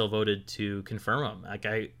then they still voted to confirm him. Like,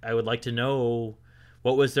 I would like to know,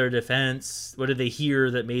 what was their defense? What did they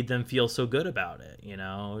hear that made them feel so good about it?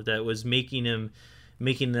 That was making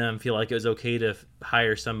them feel like it was okay to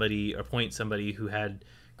appoint somebody who had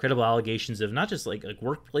credible allegations of not just like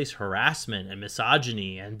workplace harassment and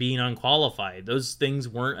misogyny and being unqualified. Those things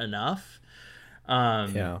weren't enough.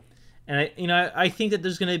 Yeah. And I think that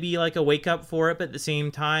there's going to be like a wake up for it, but at the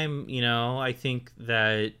same time, I think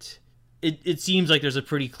that it seems like there's a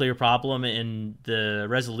pretty clear problem, and the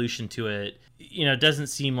resolution to it, doesn't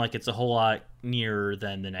seem like it's a whole lot nearer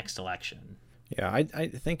than the next election. Yeah, I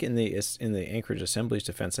think in the Anchorage Assembly's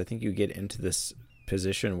defense, I think you get into this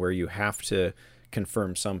position where you have to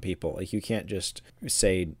confirm some people. Like, you can't just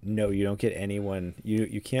say no, you don't get anyone,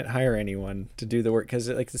 you can't hire anyone to do the work, because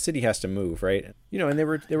like the city has to move, right? And they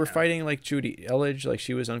were fighting like Judy Elledge, like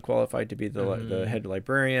she was unqualified to be the head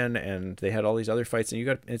librarian, and they had all these other fights,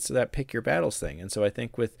 and it's that pick your battles thing. And so I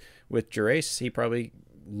think with Gerace, he probably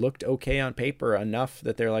looked okay on paper enough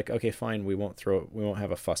that they're like, okay, fine, we won't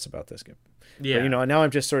have a fuss about this. Yeah. But, now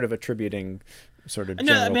I'm just sort of attributing sort of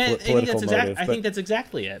general political motive. I think that's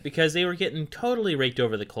exactly it, because they were getting totally raked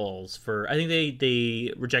over the coals for, I think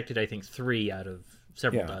they rejected, 3 out of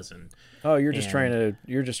several dozen. Oh, you're just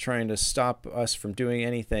trying to stop us from doing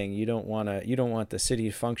anything. You don't want the city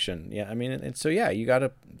to function. Yeah, I mean, and so you got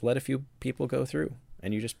to let a few people go through,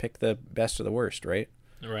 and you just pick the best of the worst, right?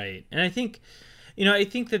 Right. And I think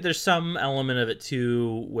that there's some element of it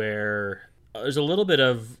too where there's a little bit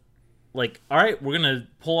of like, all right, we're going to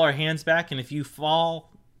pull our hands back, and if you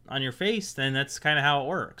fall on your face, then that's kind of how it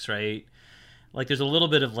works, right? Like, there's a little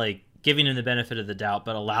bit of like giving him the benefit of the doubt,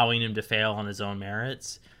 but allowing him to fail on his own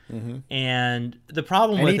merits. Mm-hmm. And the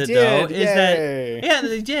problem with it, though, is that, yeah,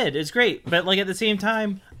 they did. It's great. But like, at the same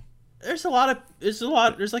time, there's like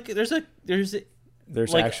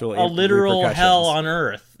actually a literal hell on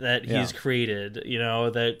earth that he's created,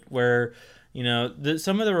 that where,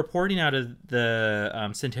 some of the reporting out of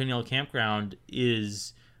the Centennial Campground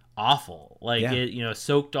is awful. Like, it,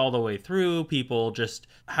 soaked all the way through, people just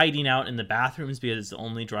hiding out in the bathrooms because it's the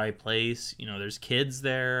only dry place. There's kids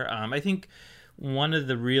there. I think one of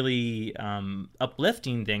the really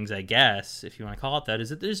uplifting things, I guess, if you want to call it that, is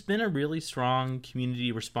that there's been a really strong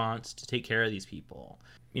community response to take care of these people.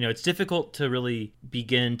 It's difficult to really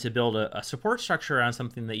begin to build a support structure around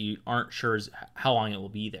something that you aren't sure is how long it will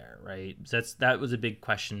be there, right? So that was a big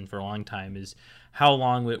question for a long time, is how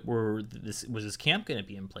long was this camp going to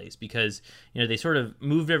be in place? Because, they sort of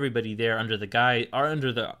moved everybody there under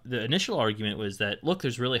the initial argument was that, look,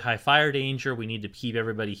 there's really high fire danger, we need to keep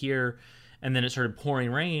everybody here. And then it started pouring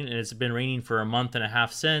rain, and it's been raining for a month and a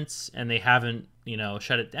half since, and they haven't,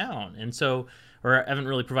 shut it down. And so, or haven't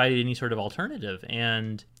really provided any sort of alternative.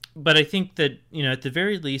 But I think that, at the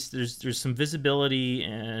very least, there's some visibility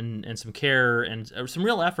and some care and some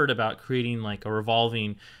real effort about creating like a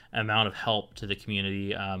revolving amount of help to the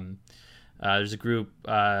community. There's a group,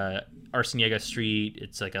 Arciniega Street.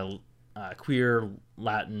 It's like a queer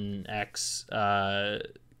Latinx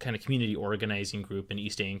kind of community organizing group in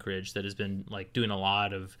East Anchorage that has been like doing a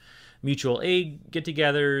lot of mutual aid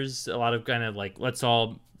get-togethers, a lot of kind of like, let's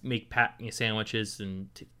all make sandwiches and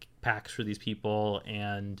packs for these people,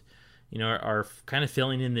 and are kind of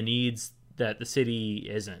filling in the needs that the city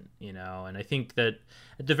isn't, and I think that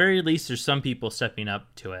at the very least there's some people stepping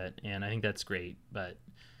up to it, and I think that's great. But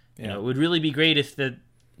it would really be great if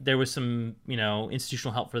there was some,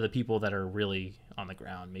 institutional help for the people that are really on the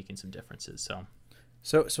ground making some differences.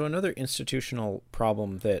 So another institutional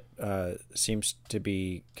problem that seems to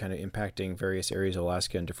be kind of impacting various areas of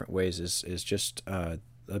Alaska in different ways is just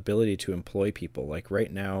ability to employ people. Like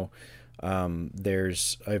right now,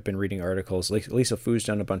 I've been reading articles. Lisa Fu's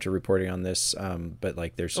done a bunch of reporting on this, but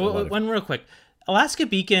like there's one real quick. Alaska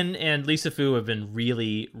Beacon and Lisa Fu have been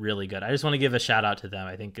really, really good. I just want to give a shout out to them.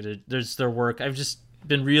 I think there's their work. I've just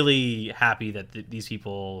been really happy that these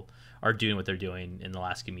people are doing what they're doing in the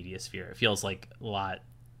Alaska media sphere. It feels like a lot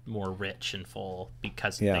more rich and full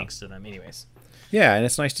thanks to them. Anyways. Yeah, and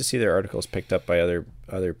it's nice to see their articles picked up by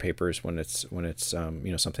other papers when it's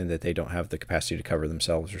something that they don't have the capacity to cover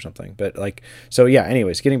themselves or something. But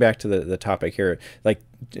anyways, getting back to the topic here,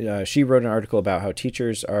 she wrote an article about how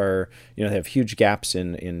teachers are, they have huge gaps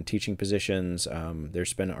in teaching positions.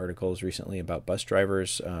 There's been articles recently about bus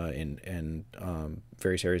drivers in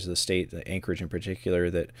various areas of the state, Anchorage in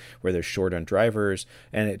particular, where they're short on drivers,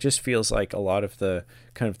 and it just feels like a lot of the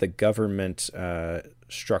kind of the government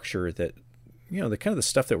structure that, the kind of the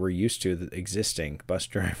stuff that we're used to, the existing bus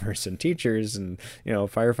drivers and teachers and,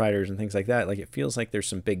 firefighters and things like that. Like, it feels like there's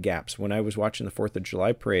some big gaps. When I was watching the 4th of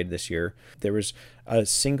July parade this year, there was a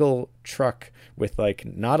single truck with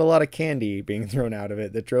not a lot of candy being thrown out of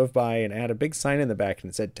it that drove by and had a big sign in the back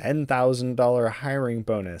and it said $10,000 hiring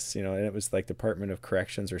bonus, and it was like Department of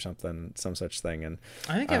Corrections or something, some such thing. And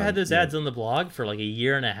I think I've had those ads on the blog for like a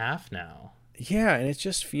year and a half now. Yeah, and it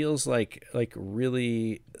just feels like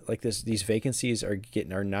really like these vacancies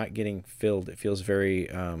are not getting filled. It feels very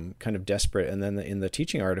kind of desperate. And then in the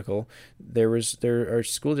teaching article, there are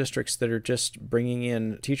school districts that are just bringing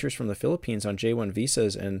in teachers from the Philippines on J-1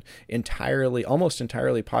 visas and almost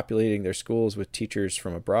entirely populating their schools with teachers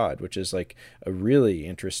from abroad, which is like a really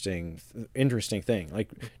interesting thing.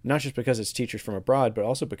 Like, not just because it's teachers from abroad, but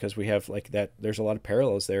also because we have that. There's a lot of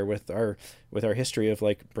parallels there with our history of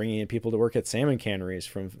bringing in people to work at salmon canneries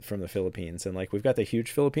from the Philippines, and we've got the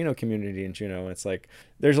huge Filipino community in Juneau. It's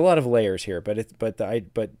there's a lot of layers here, but the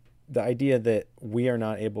idea that we are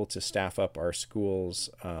not able to staff up our schools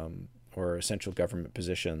or essential government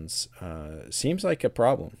positions seems like a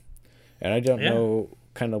problem, and I don't know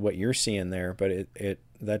kind of what you're seeing there, but it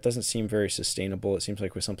that doesn't seem very sustainable. It seems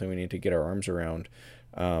like it's something we need to get our arms around,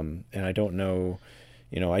 and I don't know.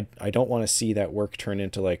 I don't want to see that work turn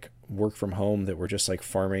into work from home that we're just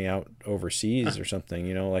farming out overseas or something.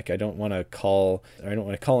 I don't want to call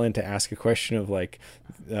in to ask a question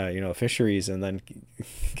of fisheries and then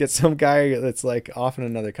get some guy that's off in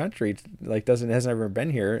another country, hasn't ever been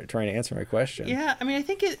here, trying to answer my question. Yeah, I mean, I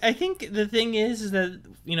think the thing is that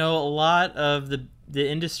a lot of the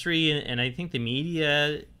industry and I think the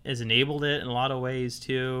media has enabled it in a lot of ways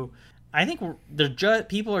too. I think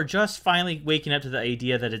people are just finally waking up to the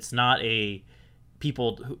idea that it's not a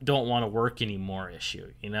people who don't want to work anymore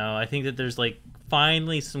issue. I think that there's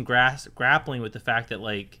finally some grappling with the fact that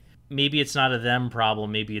maybe it's not a them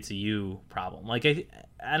problem, maybe it's a you problem.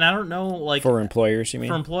 And I don't know, for employers, you mean?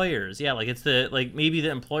 For employers, yeah. It's maybe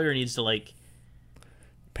the employer needs to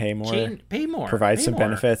pay more, provide some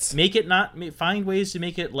benefits, make it find ways to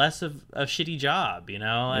make it less of a shitty job. And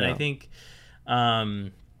I think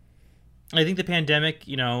the pandemic,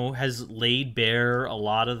 has laid bare a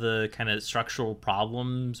lot of the kind of structural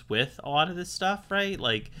problems with a lot of this stuff, right?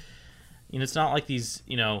 It's not like these,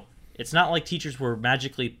 it's not like teachers are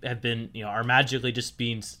magically just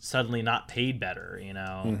being suddenly not paid better,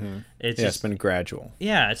 Mm-hmm. It's been gradual.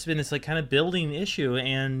 Yeah, it's been this kind of building issue,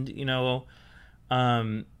 and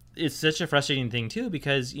it's such a frustrating thing too,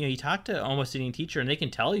 because you talk to almost any teacher and they can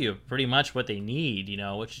tell you pretty much what they need,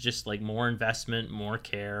 which is just more investment, more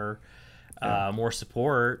care. More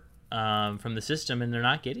support from the system, and they're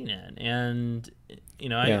not getting it. And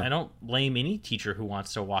I don't blame any teacher who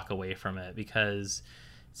wants to walk away from it, because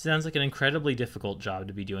it sounds like an incredibly difficult job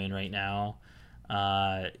to be doing right now.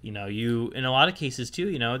 You in a lot of cases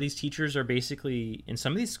too, these teachers are basically, in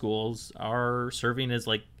some of these schools, are serving as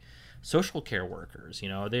social care workers.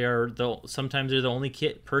 They are sometimes they're the only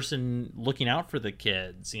person looking out for the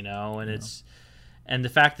kids. It's. And the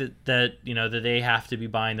fact that that they have to be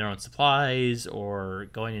buying their own supplies or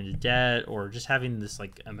going into debt or just having this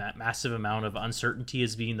a massive amount of uncertainty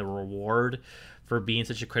as being the reward for being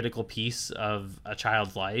such a critical piece of a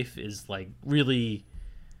child's life is really,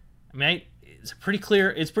 I mean, it's pretty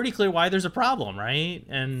clear why there's a problem, right?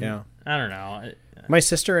 And I don't know. My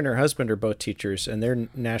sister and her husband are both teachers, and they're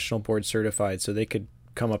national board certified, so they could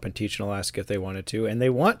come up and teach in Alaska if they wanted to, and they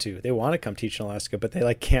want to come teach in Alaska, but they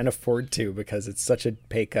like can't afford to because it's such a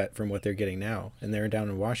pay cut from what they're getting now. And they're down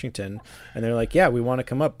in Washington and they're like, yeah, we want to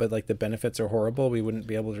come up, but like the benefits are horrible. We wouldn't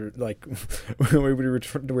be able to, like, we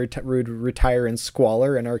would retire in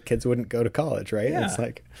squalor and our kids wouldn't go to college. Right. Yeah. It's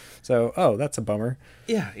like, so, oh, that's a bummer.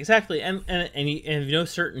 Yeah, exactly. And no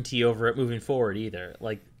certainty over it moving forward either.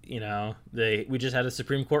 Like, you know, we just had a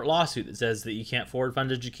Supreme Court lawsuit that says that you can't forward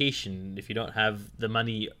fund education if you don't have the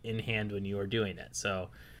money in hand when you are doing it. So,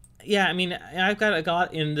 yeah, I mean, I've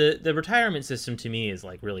got in the retirement system to me is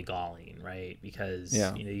like really galling, right? Because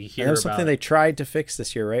you know, you hear about something they tried to fix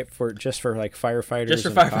this year, right? For like firefighters,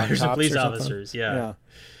 and police officers. Yeah.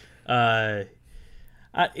 I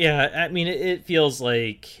mean, it feels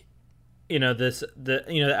like, you know,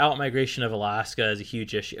 the out migration of Alaska is a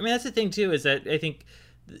huge issue. I mean, that's the thing too, is that I think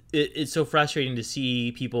it's so frustrating to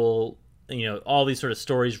see people, you know, all these sort of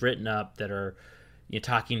stories written up that are, you know,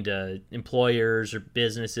 talking to employers or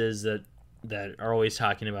businesses that are always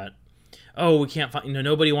talking about, oh, we can't find, you know,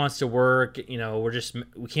 nobody wants to work, you know,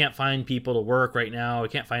 we can't find people to work right now. We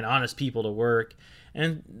can't find honest people to work.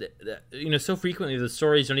 And, you know, so frequently the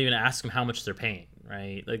stories don't even ask them how much they're paying,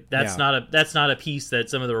 right? Like that's not a piece that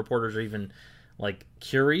some of the reporters are even like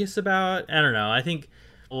curious about. I don't know. I think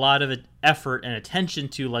a lot of effort and attention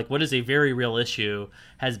to like what is a very real issue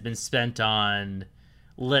has been spent on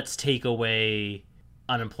let's take away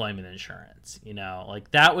unemployment insurance. You know, like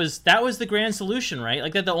that was the grand solution, right?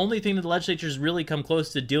 Like that the only thing that the legislature's really come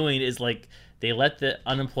close to doing is like they let the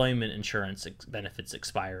unemployment insurance benefits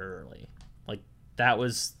expire early. Like that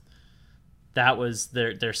was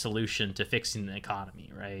their solution to fixing the economy,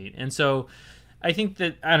 right? And so I think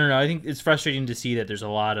that, I don't know, I think it's frustrating to see that there's a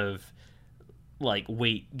lot of like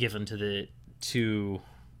weight given to the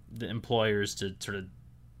employers to sort of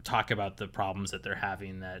talk about the problems that they're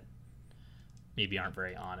having that maybe aren't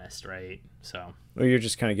very honest, right? So, well, you're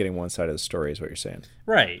just kind of getting one side of the story is what you're saying.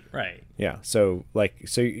 Right. Yeah. So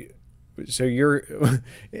you're,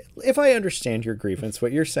 if I understand your grievance,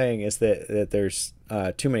 what you're saying is that there's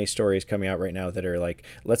too many stories coming out right now that are like,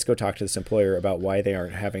 let's go talk to this employer about why they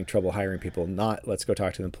aren't having trouble hiring people, not let's go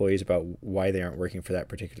talk to the employees about why they aren't working for that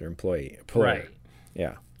particular employer. Right.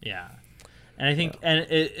 Yeah. And I think, and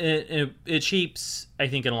it shapes, I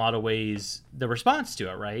think, in a lot of ways, the response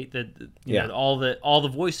to it, right? That you know, all the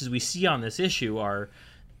voices we see on this issue are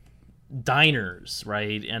diners,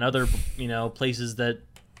 right, and other, you know, places that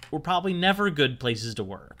were probably never good places to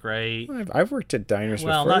work, right? I've worked at diners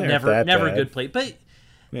before. Well, not never a good place, but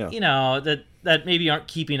you know that maybe aren't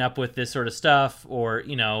keeping up with this sort of stuff, or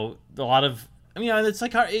you know, a lot of, I mean, it's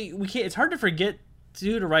like it's hard to forget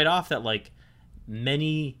to write off that like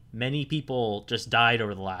many people just died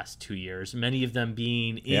over the last 2 years. Many of them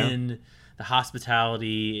being in the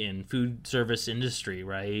hospitality and food service industry,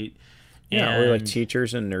 right? Yeah, or like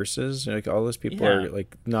teachers and nurses, like all those people are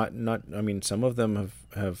like not. I mean, some of them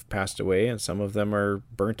have passed away, and some of them are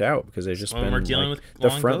burnt out because they've just been dealing with the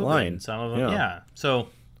front line. Some of them, So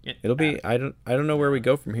it'll be. I don't know where we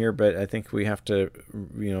go from here, but I think we have to.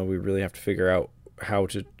 You know, we really have to figure out how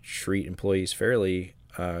to treat employees fairly,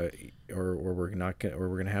 or we're not gonna, or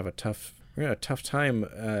we're gonna have a tough time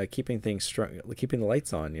keeping things strong, keeping the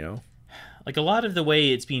lights on. You know. Like a lot of the way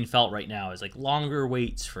it's being felt right now is like longer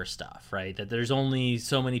waits for stuff, right? That there's only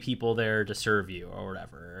so many people there to serve you or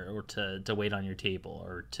whatever, or to wait on your table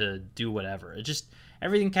or to do whatever. It just,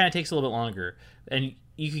 everything kind of takes a little bit longer. And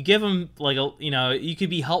you could give them like you could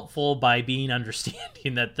be helpful by being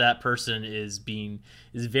understanding that person is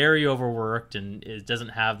very overworked and doesn't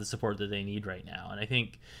have the support that they need right now. And I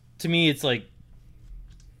think to me, it's like,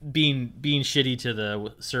 being shitty to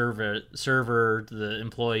the server, the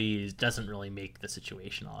employees doesn't really make the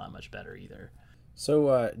situation all that much better either.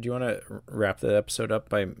 So, do you want to wrap the episode up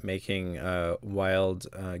by making wild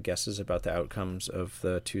guesses about the outcomes of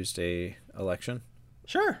the Tuesday election?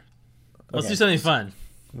 Sure. Let's do something fun.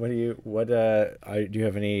 Do you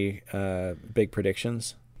have any big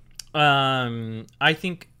predictions? I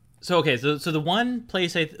think so. Okay, so the one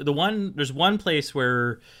place there's one place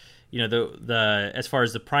where, you know, the as far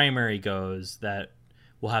as the primary goes, that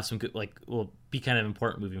will have some good, like, will be kind of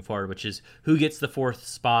important moving forward, which is who gets the fourth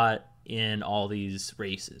spot in all these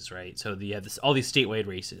races, right? So you have all these statewide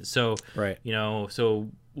races. So right, you know,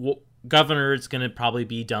 governor, it's going to probably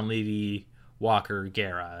be Dunleavy, Walker,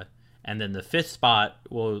 Guerra, and then the fourth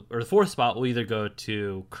spot will either go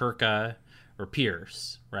to Kirka or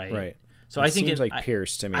Pierce, right? Right. So I think it seems like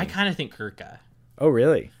Pierce to me. I kind of think Kirka. Oh,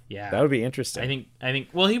 really? Yeah. That would be interesting. I think.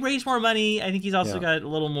 Well, he raised more money. I think he's also got a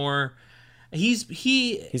little more. He's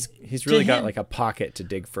really got like a pocket to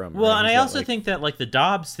dig from. Well, right? and He's I got, also like, think that like the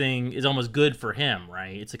Dobbs thing is almost good for him,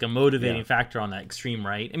 right? It's like a motivating factor on that extreme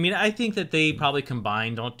right. I mean, I think that they probably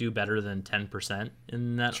combined don't do better than 10%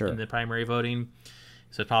 in that in the primary voting.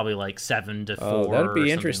 So it's probably like 7 to 4. Oh, that'd be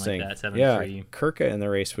or interesting. Like that, 7 yeah, 3. Kirka in the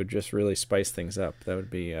race would just really spice things up. That would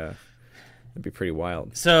be that'd be pretty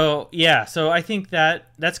wild. So yeah, so I think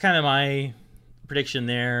that's kind of my prediction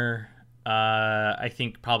there. I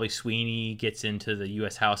think probably Sweeney gets into the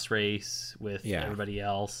U.S. House race with everybody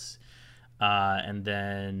else, and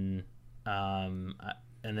then in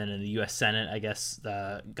the U.S. Senate, I guess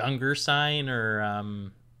Gungerstein or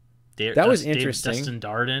that was interesting. Dustin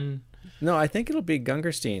Darden. No, I think it'll be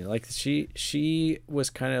Gungerstein. Like she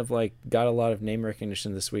was kind of like got a lot of name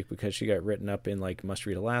recognition this week because she got written up in like Must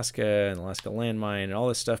Read Alaska and Alaska Landmine and all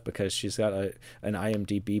this stuff because she's got an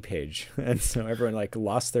IMDb page, and so everyone like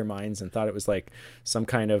lost their minds and thought it was like some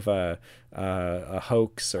kind of a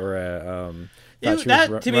hoax or a.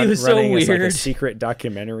 To me was so weird. Like a secret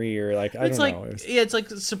documentary or like I don't know. It's like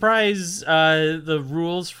surprise. The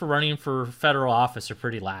rules for running for federal office are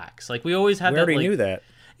pretty lax. Like we always had. We already knew that.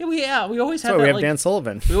 Yeah, we always have. We have Dan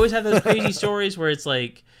Sullivan. We always have those crazy stories where it's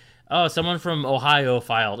like, oh, someone from Ohio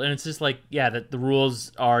filed, and it's just like, yeah, that the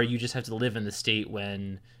rules are you just have to live in the state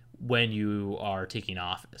when you are taking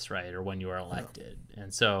office, right, or when you are elected,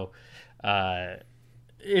 and so,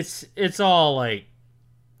 it's all like,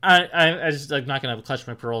 I just like not gonna clutch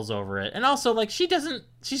my pearls over it, and also like she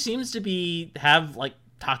seems to have like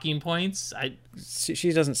talking points.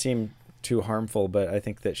 She doesn't seem too harmful, but I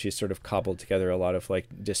think that she's sort of cobbled together a lot of like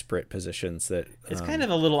disparate positions that it's kind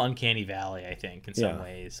of a little uncanny valley, I think, in some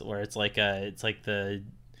ways, where it's like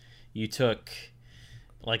you took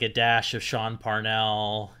like a dash of Sean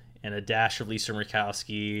Parnell and a dash of Lisa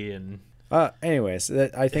Murkowski and anyways,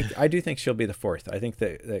 I do think she'll be the fourth. I think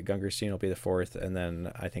that Gungerstein will be the fourth, and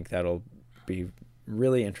then I think that'll be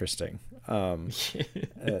really interesting. Do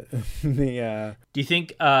you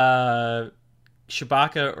think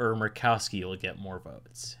Chewbacca or Murkowski will get more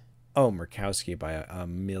votes? Oh, Murkowski by a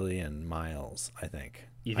million miles, I think.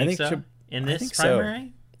 You think so? In this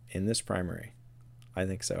primary? So. In this primary. I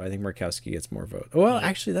think so. I think Murkowski gets more votes. Well,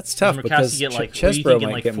 actually, that's tough Does because get like, Chesbro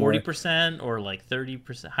might like get 40% or like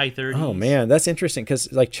 30%, high 30s? Oh, man, that's interesting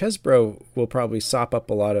because like Chesbro will probably sop up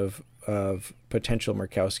a lot of potential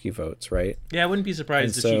Murkowski votes, right? Yeah, I wouldn't be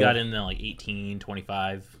surprised if she got in the like 18,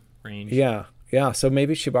 25 range. Yeah, so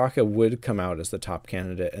maybe Chewbacca would come out as the top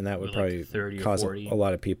candidate, and that would probably cause a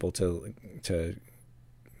lot of people to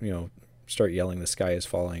start yelling "the sky is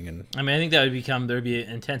falling." And I mean, I think that there'd be an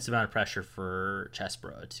intense amount of pressure for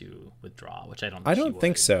Chesbro to withdraw, which I don't. I don't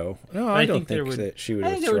think so. No, I don't think that she would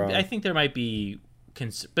withdraw. I think there might be,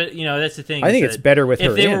 but that's the thing. I think it's better with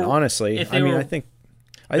her in. Honestly, I think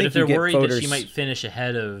if they're worried that she might finish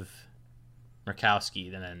ahead of Murkowski,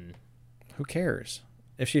 then who cares?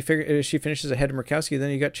 If she finishes ahead of Murkowski,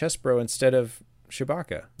 then you got Chesbro instead of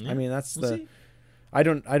Chewbacca. Yeah, I mean, that's see. I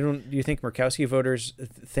don't. Do you think Murkowski voters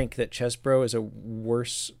think that Chesbro is a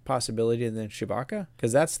worse possibility than Chewbacca?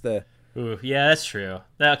 Because that's the. Ooh, yeah, that's true.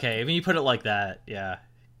 Okay, when you put it like that, yeah.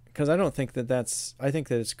 Because I don't think that's. I think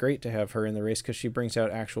that it's great to have her in the race because she brings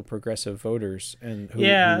out actual progressive voters and who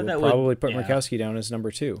would probably put Murkowski down as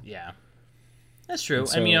number 2. Yeah, that's true.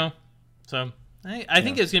 So, I mean, I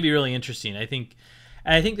think it's going to be really interesting. I think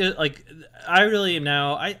that like I really am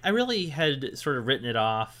now. I really had sort of written it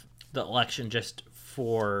off, the election, just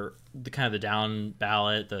for the kind of the down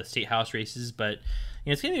ballot, the state house races, but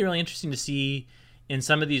it's going to be really interesting to see in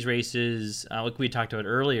some of these races, like we talked about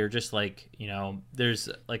earlier, just like, there's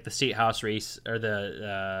like the state house race or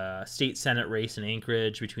the state Senate race in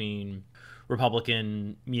Anchorage between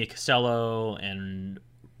Republican Mia Costello and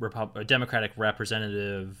Democratic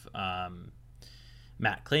Representative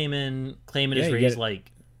Matt Clayman. Clayman has raised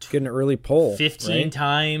get an early poll 15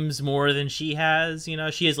 times more than she has.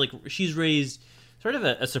 She's raised sort of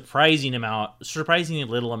a surprisingly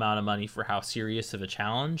little amount of money for how serious of a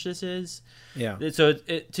challenge this is. Yeah. So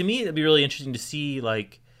to me, it'd be really interesting to see,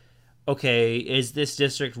 like, okay, is this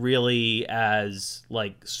district really as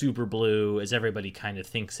like super blue as everybody kind of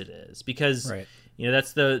thinks it is? Because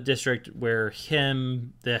that's the district where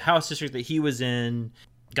the House district that he was in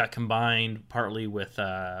got combined partly with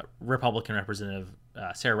Republican Representative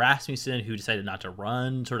Sarah Rasmussen, who decided not to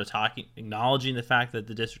run, sort of acknowledging the fact that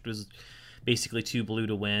the district was basically too blue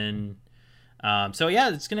to win. So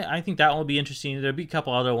yeah, I think that will be interesting. There'll be a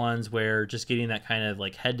couple other ones where just getting that kind of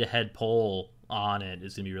like head-to-head poll on it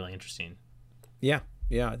is going to be really interesting. Yeah,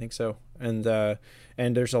 Yeah, I think so. And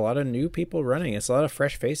there's a lot of new people running. It's a lot of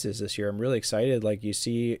fresh faces this year. I'm really excited. Like you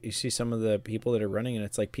see some of the people that are running, and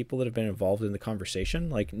it's like people that have been involved in the conversation,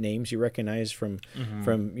 like names you recognize from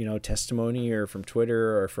testimony or from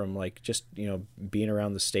Twitter or from like just being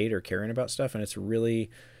around the state or caring about stuff. And I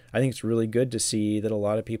think it's really good to see that a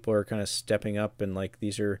lot of people are kind of stepping up, and like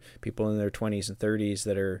these are people in their 20s and 30s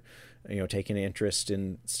that are taking an interest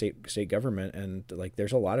in state government, and like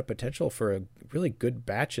there's a lot of potential for a really good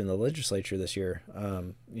batch in the legislature this year.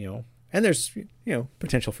 And there's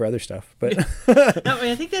potential for other stuff, but no,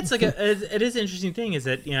 I think that's like it is an interesting thing is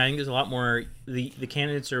that I think there's a lot more the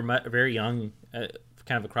candidates are very young, kind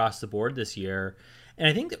of across the board this year, and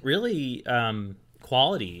I think that really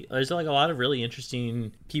quality. There's like a lot of really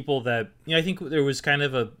interesting people that I think there was kind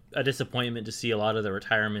of a disappointment to see a lot of the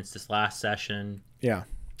retirements this last session. Yeah.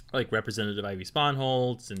 Like Representative Ivy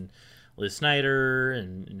Sponholz and Liz Snyder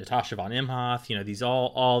and Natasha von Imhoff, these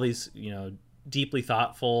all these, deeply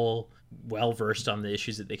thoughtful, well-versed on the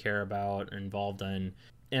issues that they care about or involved in.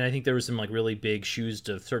 And I think there was some like really big shoes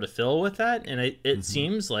to sort of fill with that. And it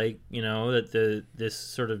seems like, that this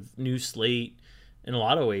sort of new slate in a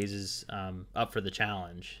lot of ways is up for the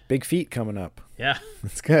challenge. Big feat coming up. Yeah.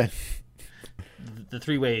 That's good. The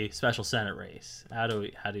three-way special Senate race. How do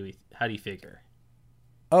you figure?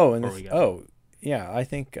 Oh, yeah. I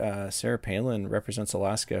think Sarah Palin represents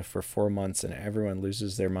Alaska for 4 months, and everyone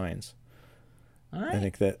loses their minds. All right. I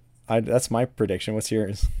think that's my prediction. What's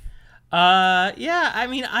yours? Yeah. I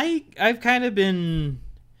mean, I've kind of been,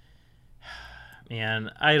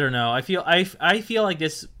 man. I don't know. I feel like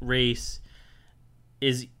this race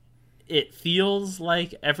it feels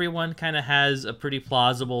like everyone kind of has a pretty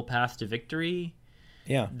plausible path to victory.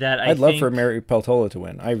 Yeah, I'd love for Mary Peltola to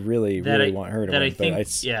win. I really want her to win, but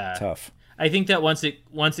it's tough. I think that once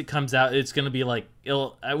it comes out, it's going to be like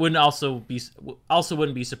I wouldn't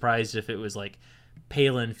be surprised if it was like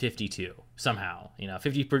Palin 52 somehow.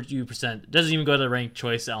 52% doesn't even go to the ranked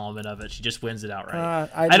choice element of it. She just wins it outright.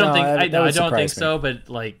 I don't think so, but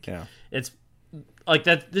like it's like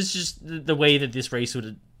that. This is just the way that this race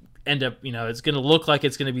would end up, it's going to look like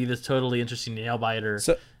it's going to be this totally interesting nail biter.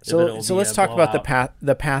 So let's talk about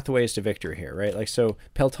the pathways to victory here, right? Like, so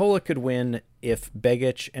Peltola could win if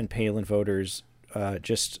Begich and Palin voters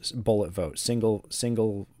just bullet vote,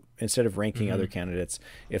 single instead of ranking other candidates.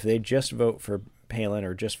 If they just vote for Palin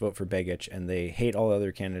or just vote for Begich and they hate all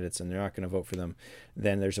other candidates and they're not going to vote for them,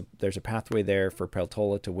 then there's a pathway there for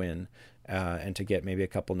Peltola to win. And to get maybe a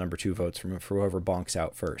couple number 2 votes for whoever bonks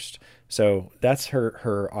out first. So that's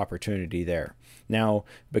her opportunity there. Now,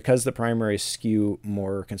 because the primaries skew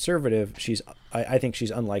more conservative, I think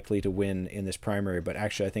she's unlikely to win in this primary, but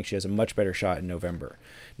actually I think she has a much better shot in November.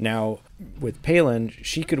 Now, with Palin,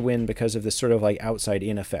 she could win because of this sort of like outside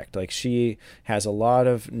in effect. Like, she has a lot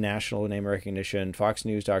of national name recognition. Fox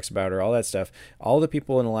News talks about her, all that stuff. All the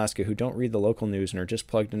people in Alaska who don't read the local news and are just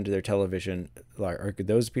plugged into their television,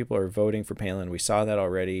 those people are voting for Palin. We saw that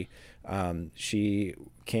already. She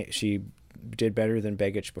did better than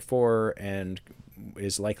Begich before and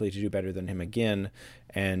is likely to do better than him again,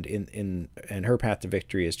 and her path to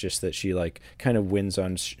victory is just that she like kind of wins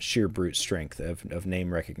on sheer brute strength of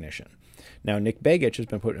name recognition. Now, Nick Begich has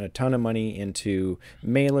been putting a ton of money into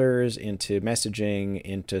mailers, into messaging,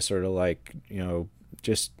 into sort of like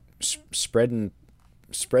just spreading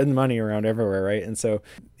money around everywhere, right? And so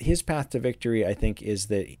his path to victory, I think, is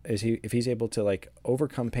if he's able to like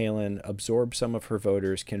overcome Palin, absorb some of her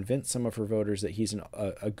voters, convince some of her voters that he's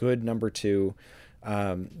a good number 2,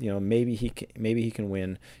 maybe he can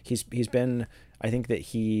win. He's been, I think that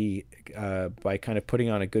he by kind of putting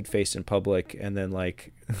on a good face in public and then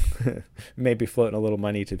like maybe floating a little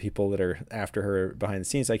money to people that are after her behind the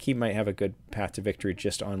scenes, like he might have a good path to victory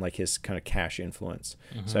just on like his kind of cash influence.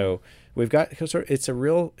 So we've got it's a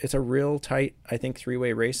real tight, I think,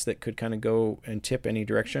 3-way race that could kind of go and tip any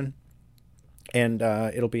direction. And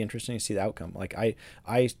it'll be interesting to see the outcome. Like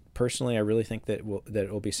I personally, I really think that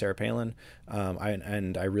it will be Sarah Palin,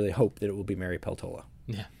 and I really hope that it will be Mary Peltola.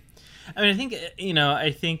 Yeah, I mean,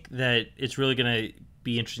 I think that it's really going to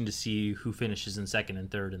be interesting to see who finishes in second and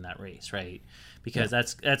third in that race, right? Because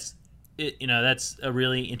that's a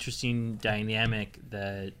really interesting dynamic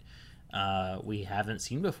that we haven't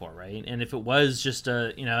seen before, right? And if it was just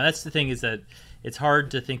that's the thing, is that it's hard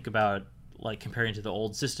to think about like comparing to the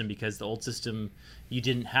old system, because the old system, you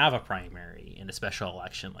didn't have a primary in a special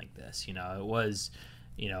election like this. It was,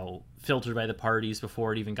 filtered by the parties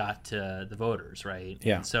before it even got to the voters, right?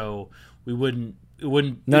 Yeah. And so it wouldn't.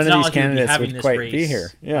 None of these candidates would quite be here.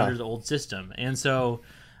 Yeah. Under the old system, and so,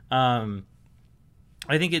 I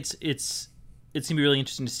think it's it's gonna be really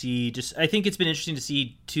interesting to see. I think it's been interesting to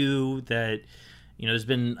see too that there's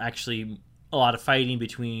been actually a lot of fighting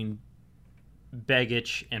between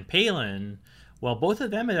Begich and Palin. Well, both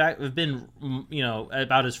of them have been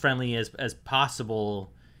about as friendly as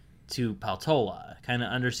possible to Paltola, kind of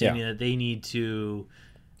understanding that they need to,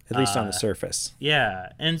 at least on the surface.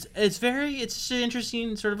 Yeah, and it's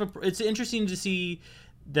interesting it's interesting to see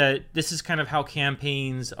that this is kind of how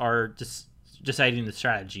campaigns are deciding the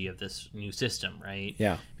strategy of this new system, right?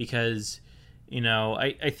 Yeah. Because,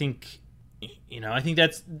 I think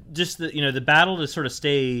that's just the battle to sort of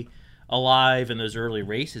stay alive in those early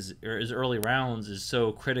races or as early rounds is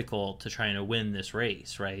so critical to trying to win this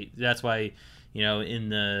race, right? That's why, in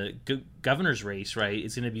the governor's race, right,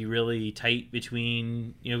 it's going to be really tight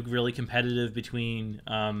between, really competitive between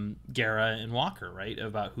Guerra and Walker, right,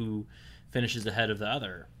 about who finishes ahead of the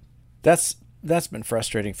other. That's been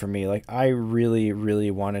frustrating for me. Like, I really, really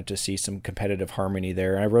wanted to see some competitive harmony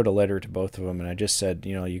there. And I wrote a letter to both of them, and I just said,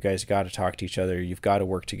 you guys got to talk to each other. You've got to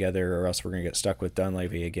work together, or else we're going to get stuck with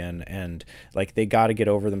Dunleavy again. And like, they got to get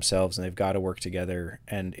over themselves, and they've got to work together.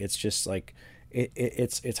 And it's just like,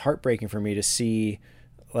 it's heartbreaking for me to see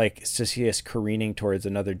us careening towards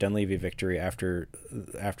another Dunleavy victory after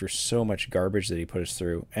so much garbage that he put us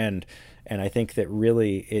through. And I think that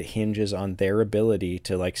really it hinges on their ability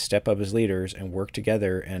to like step up as leaders and work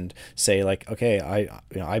together and say like, okay,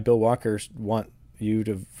 I Bill Walker want you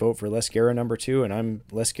to vote for Les Guerra number 2, and I'm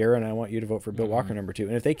Les Guerra and I want you to vote for Bill Walker number 2.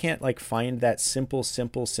 And if they can't like find that simple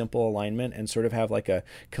alignment and sort of have like a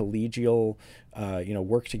collegial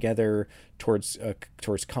work together towards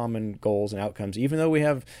common goals and outcomes, even though we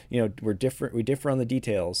have we differ on the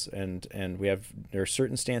details, and there are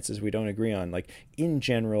certain stances we don't agree on, like in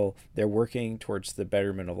general they're working towards the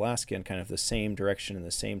betterment of Alaska in kind of the same direction and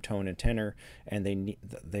the same tone and tenor, and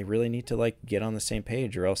they really need to like get on the same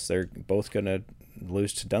page, or else they're both gonna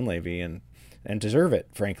lose to Dunleavy and deserve it,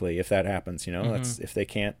 frankly, if that happens. That's if they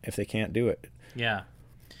can't do it. Yeah.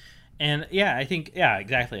 And I think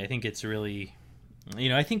exactly. I think it's really,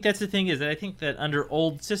 I think that's the thing, is that I think that under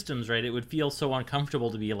old systems, right, it would feel so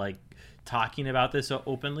uncomfortable to be like talking about this so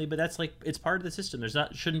openly, but that's like, it's part of the system.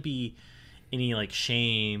 Shouldn't be any like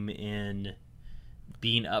shame in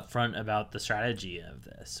being upfront about the strategy of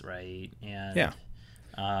this, right? And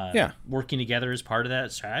working together as part of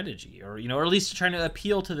that strategy, or or at least trying to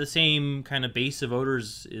appeal to the same kind of base of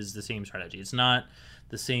voters is the same strategy. It's not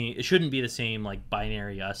the same. It shouldn't be the same like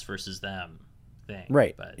binary us versus them thing,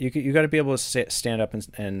 right? But you got to be able to stand up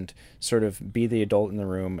and sort of be the adult in the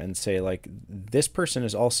room and say like, this person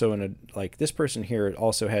is also this person here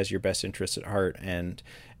also has your best interests at heart and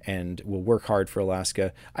will work hard for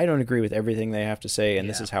Alaska. I don't agree with everything they have to say, and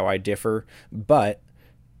this is how I differ, but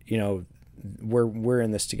we're in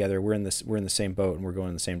this together. We're in the same boat, and we're going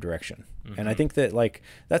in the same direction. And I think that like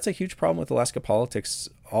that's a huge problem with Alaska politics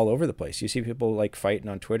all over the place. You see people like fighting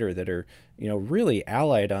on Twitter that are really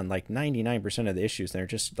allied on like 99% of the issues. They're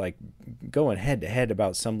just like going head to head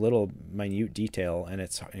about some little minute detail, and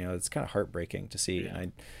it's it's kind of heartbreaking to see. Yeah.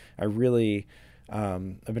 And I really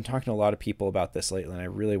I've been talking to a lot of people about this lately, and I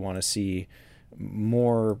really want to see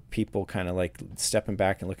more people kind of like stepping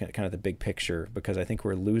back and looking at kind of the big picture, because I think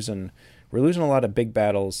we're losing a lot of big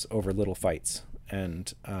battles over little fights,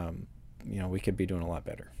 and we could be doing a lot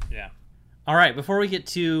better. Yeah. All right, before we get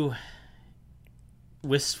too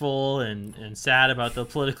wistful and sad about the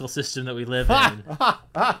political system that we live in,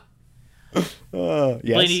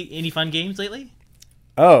 play any fun games lately?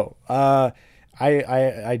 I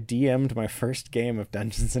DM'd my first game of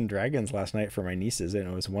Dungeons and Dragons last night for my nieces, and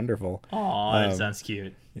it was wonderful. Oh, that sounds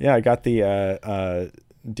cute. Yeah, I got the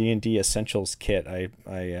D&D Essentials kit. I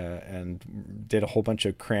and did a whole bunch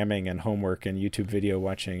of cramming and homework and YouTube video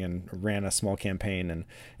watching, and ran a small campaign.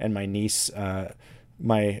 And my niece,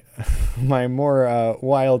 my more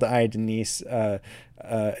wild-eyed niece,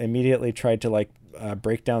 immediately tried to like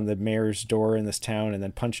break down the mayor's door in this town, and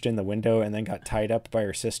then punched in the window, and then got tied up by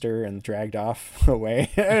her sister and dragged off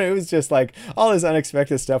away. And it was just like all this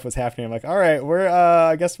unexpected stuff was happening. I'm like, all right, we're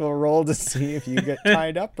I guess we'll roll to see if you get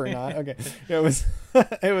tied up or not. Okay. It was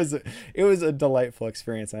it was a delightful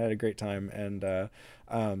experience. I had a great time, and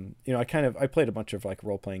I played a bunch of like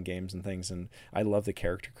role-playing games and things, and I love the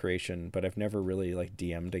character creation, but I've never really like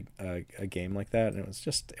DM'd a game like that, and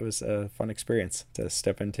it was a fun experience to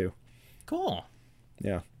step into. Cool.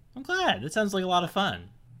 Yeah, I'm glad. That sounds like a lot of fun.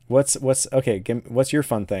 What's your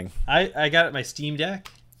fun thing? I got my Steam Deck.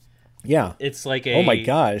 Yeah, it's like oh my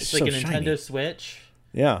god, it's like so a Nintendo shiny. Switch.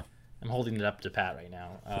 Yeah, I'm holding it up to Pat right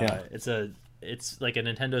now. Yeah. It's a it's like a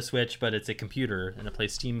Nintendo Switch, but it's a computer and it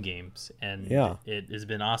plays Steam games, and Yeah. it has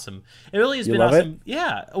been awesome. It really has You been love awesome. it?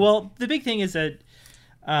 Yeah. Well, the big thing is that,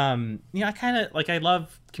 I kind of like, I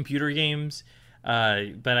love computer games,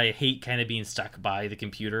 but I hate kind of being stuck by the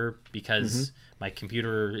computer because my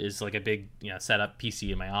computer is like a big, setup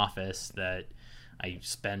PC in my office that I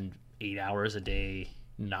spend 8 hours a day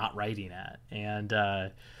not writing at, and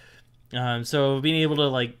so being able to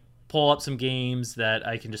like pull up some games that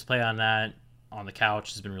I can just play on that on the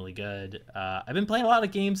couch has been really good. I've been playing a lot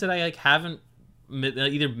of games that I like haven't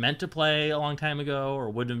either meant to play a long time ago or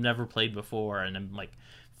would have never played before, and I'm like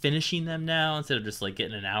finishing them now instead of just like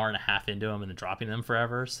getting an hour and a half into them and then dropping them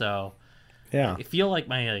forever. So Yeah. I feel like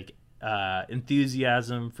my like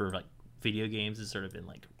enthusiasm for like video games has sort of been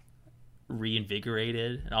like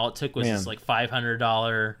reinvigorated, and all it took was Man. this like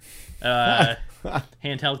 $500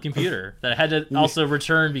 handheld computer that I had to also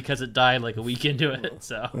return because it died like a week into it.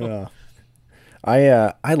 So Yeah.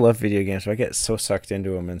 I love video games, so I get so sucked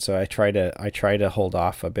into them, and so I try to hold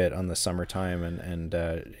off a bit on the summertime, and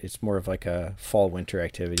it's more of like a fall winter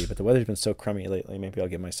activity. But the weather's been so crummy lately. Maybe I'll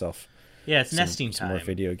give myself yeah, it's nesting some time. more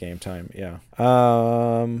video game time. Yeah.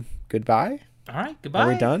 Goodbye. All right, goodbye. Are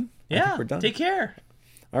we done? I Yeah, think we're done. take care.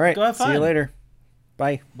 All right. Go have See you fun. later.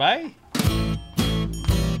 Bye. Bye.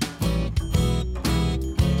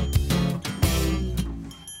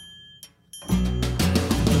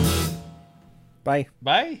 Bye.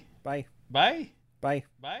 Bye. Bye. Bye. Bye.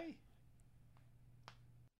 Bye.